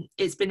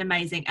 It's been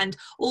amazing, and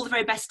all the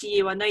very best to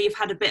you. I know you've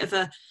had a bit of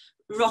a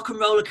rock and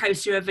roller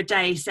coaster of a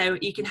day, so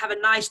you can have a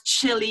nice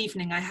chill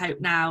evening, I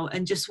hope, now,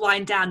 and just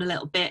wind down a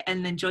little bit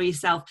and enjoy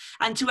yourself.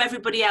 And to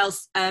everybody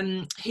else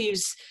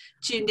who's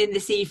tuned in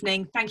this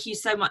evening, thank you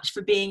so much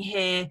for being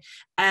here.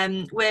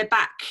 We're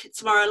back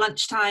tomorrow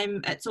lunchtime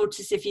at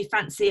Tortoise. If you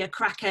fancy a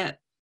crack at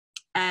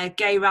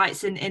gay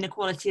rights and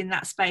inequality in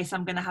that space,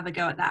 I'm going to have a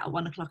go at that at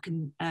 1 o'clock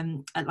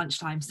at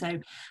lunchtime. So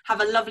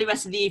have a lovely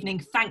rest of the evening.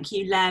 Thank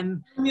you,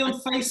 Lem. Me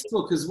on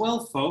Facebook as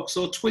well, folks,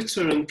 or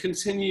Twitter, and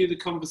continue the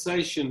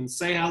conversation.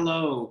 Say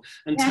hello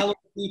and tell other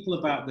people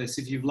about this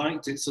if you've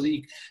liked it, so that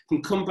you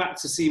can come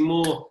back to see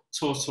more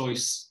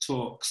Tortoise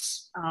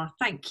talks. Oh,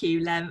 thank you,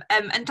 Lem.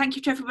 And thank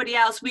you to everybody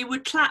else. We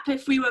would clap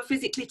if we were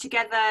physically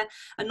together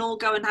and all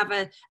go and have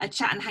a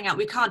chat and hang out.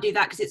 We can't do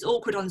that because it's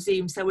awkward on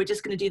Zoom, so we're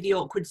just going to do the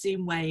awkward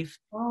Zoom wave.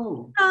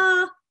 Oh.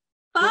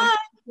 Bye.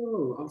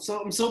 Oh,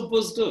 I'm so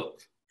buzzed up.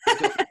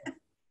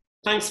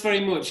 Thanks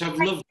very much. I've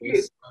loved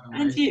this.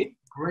 And you.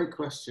 Great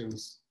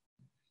questions.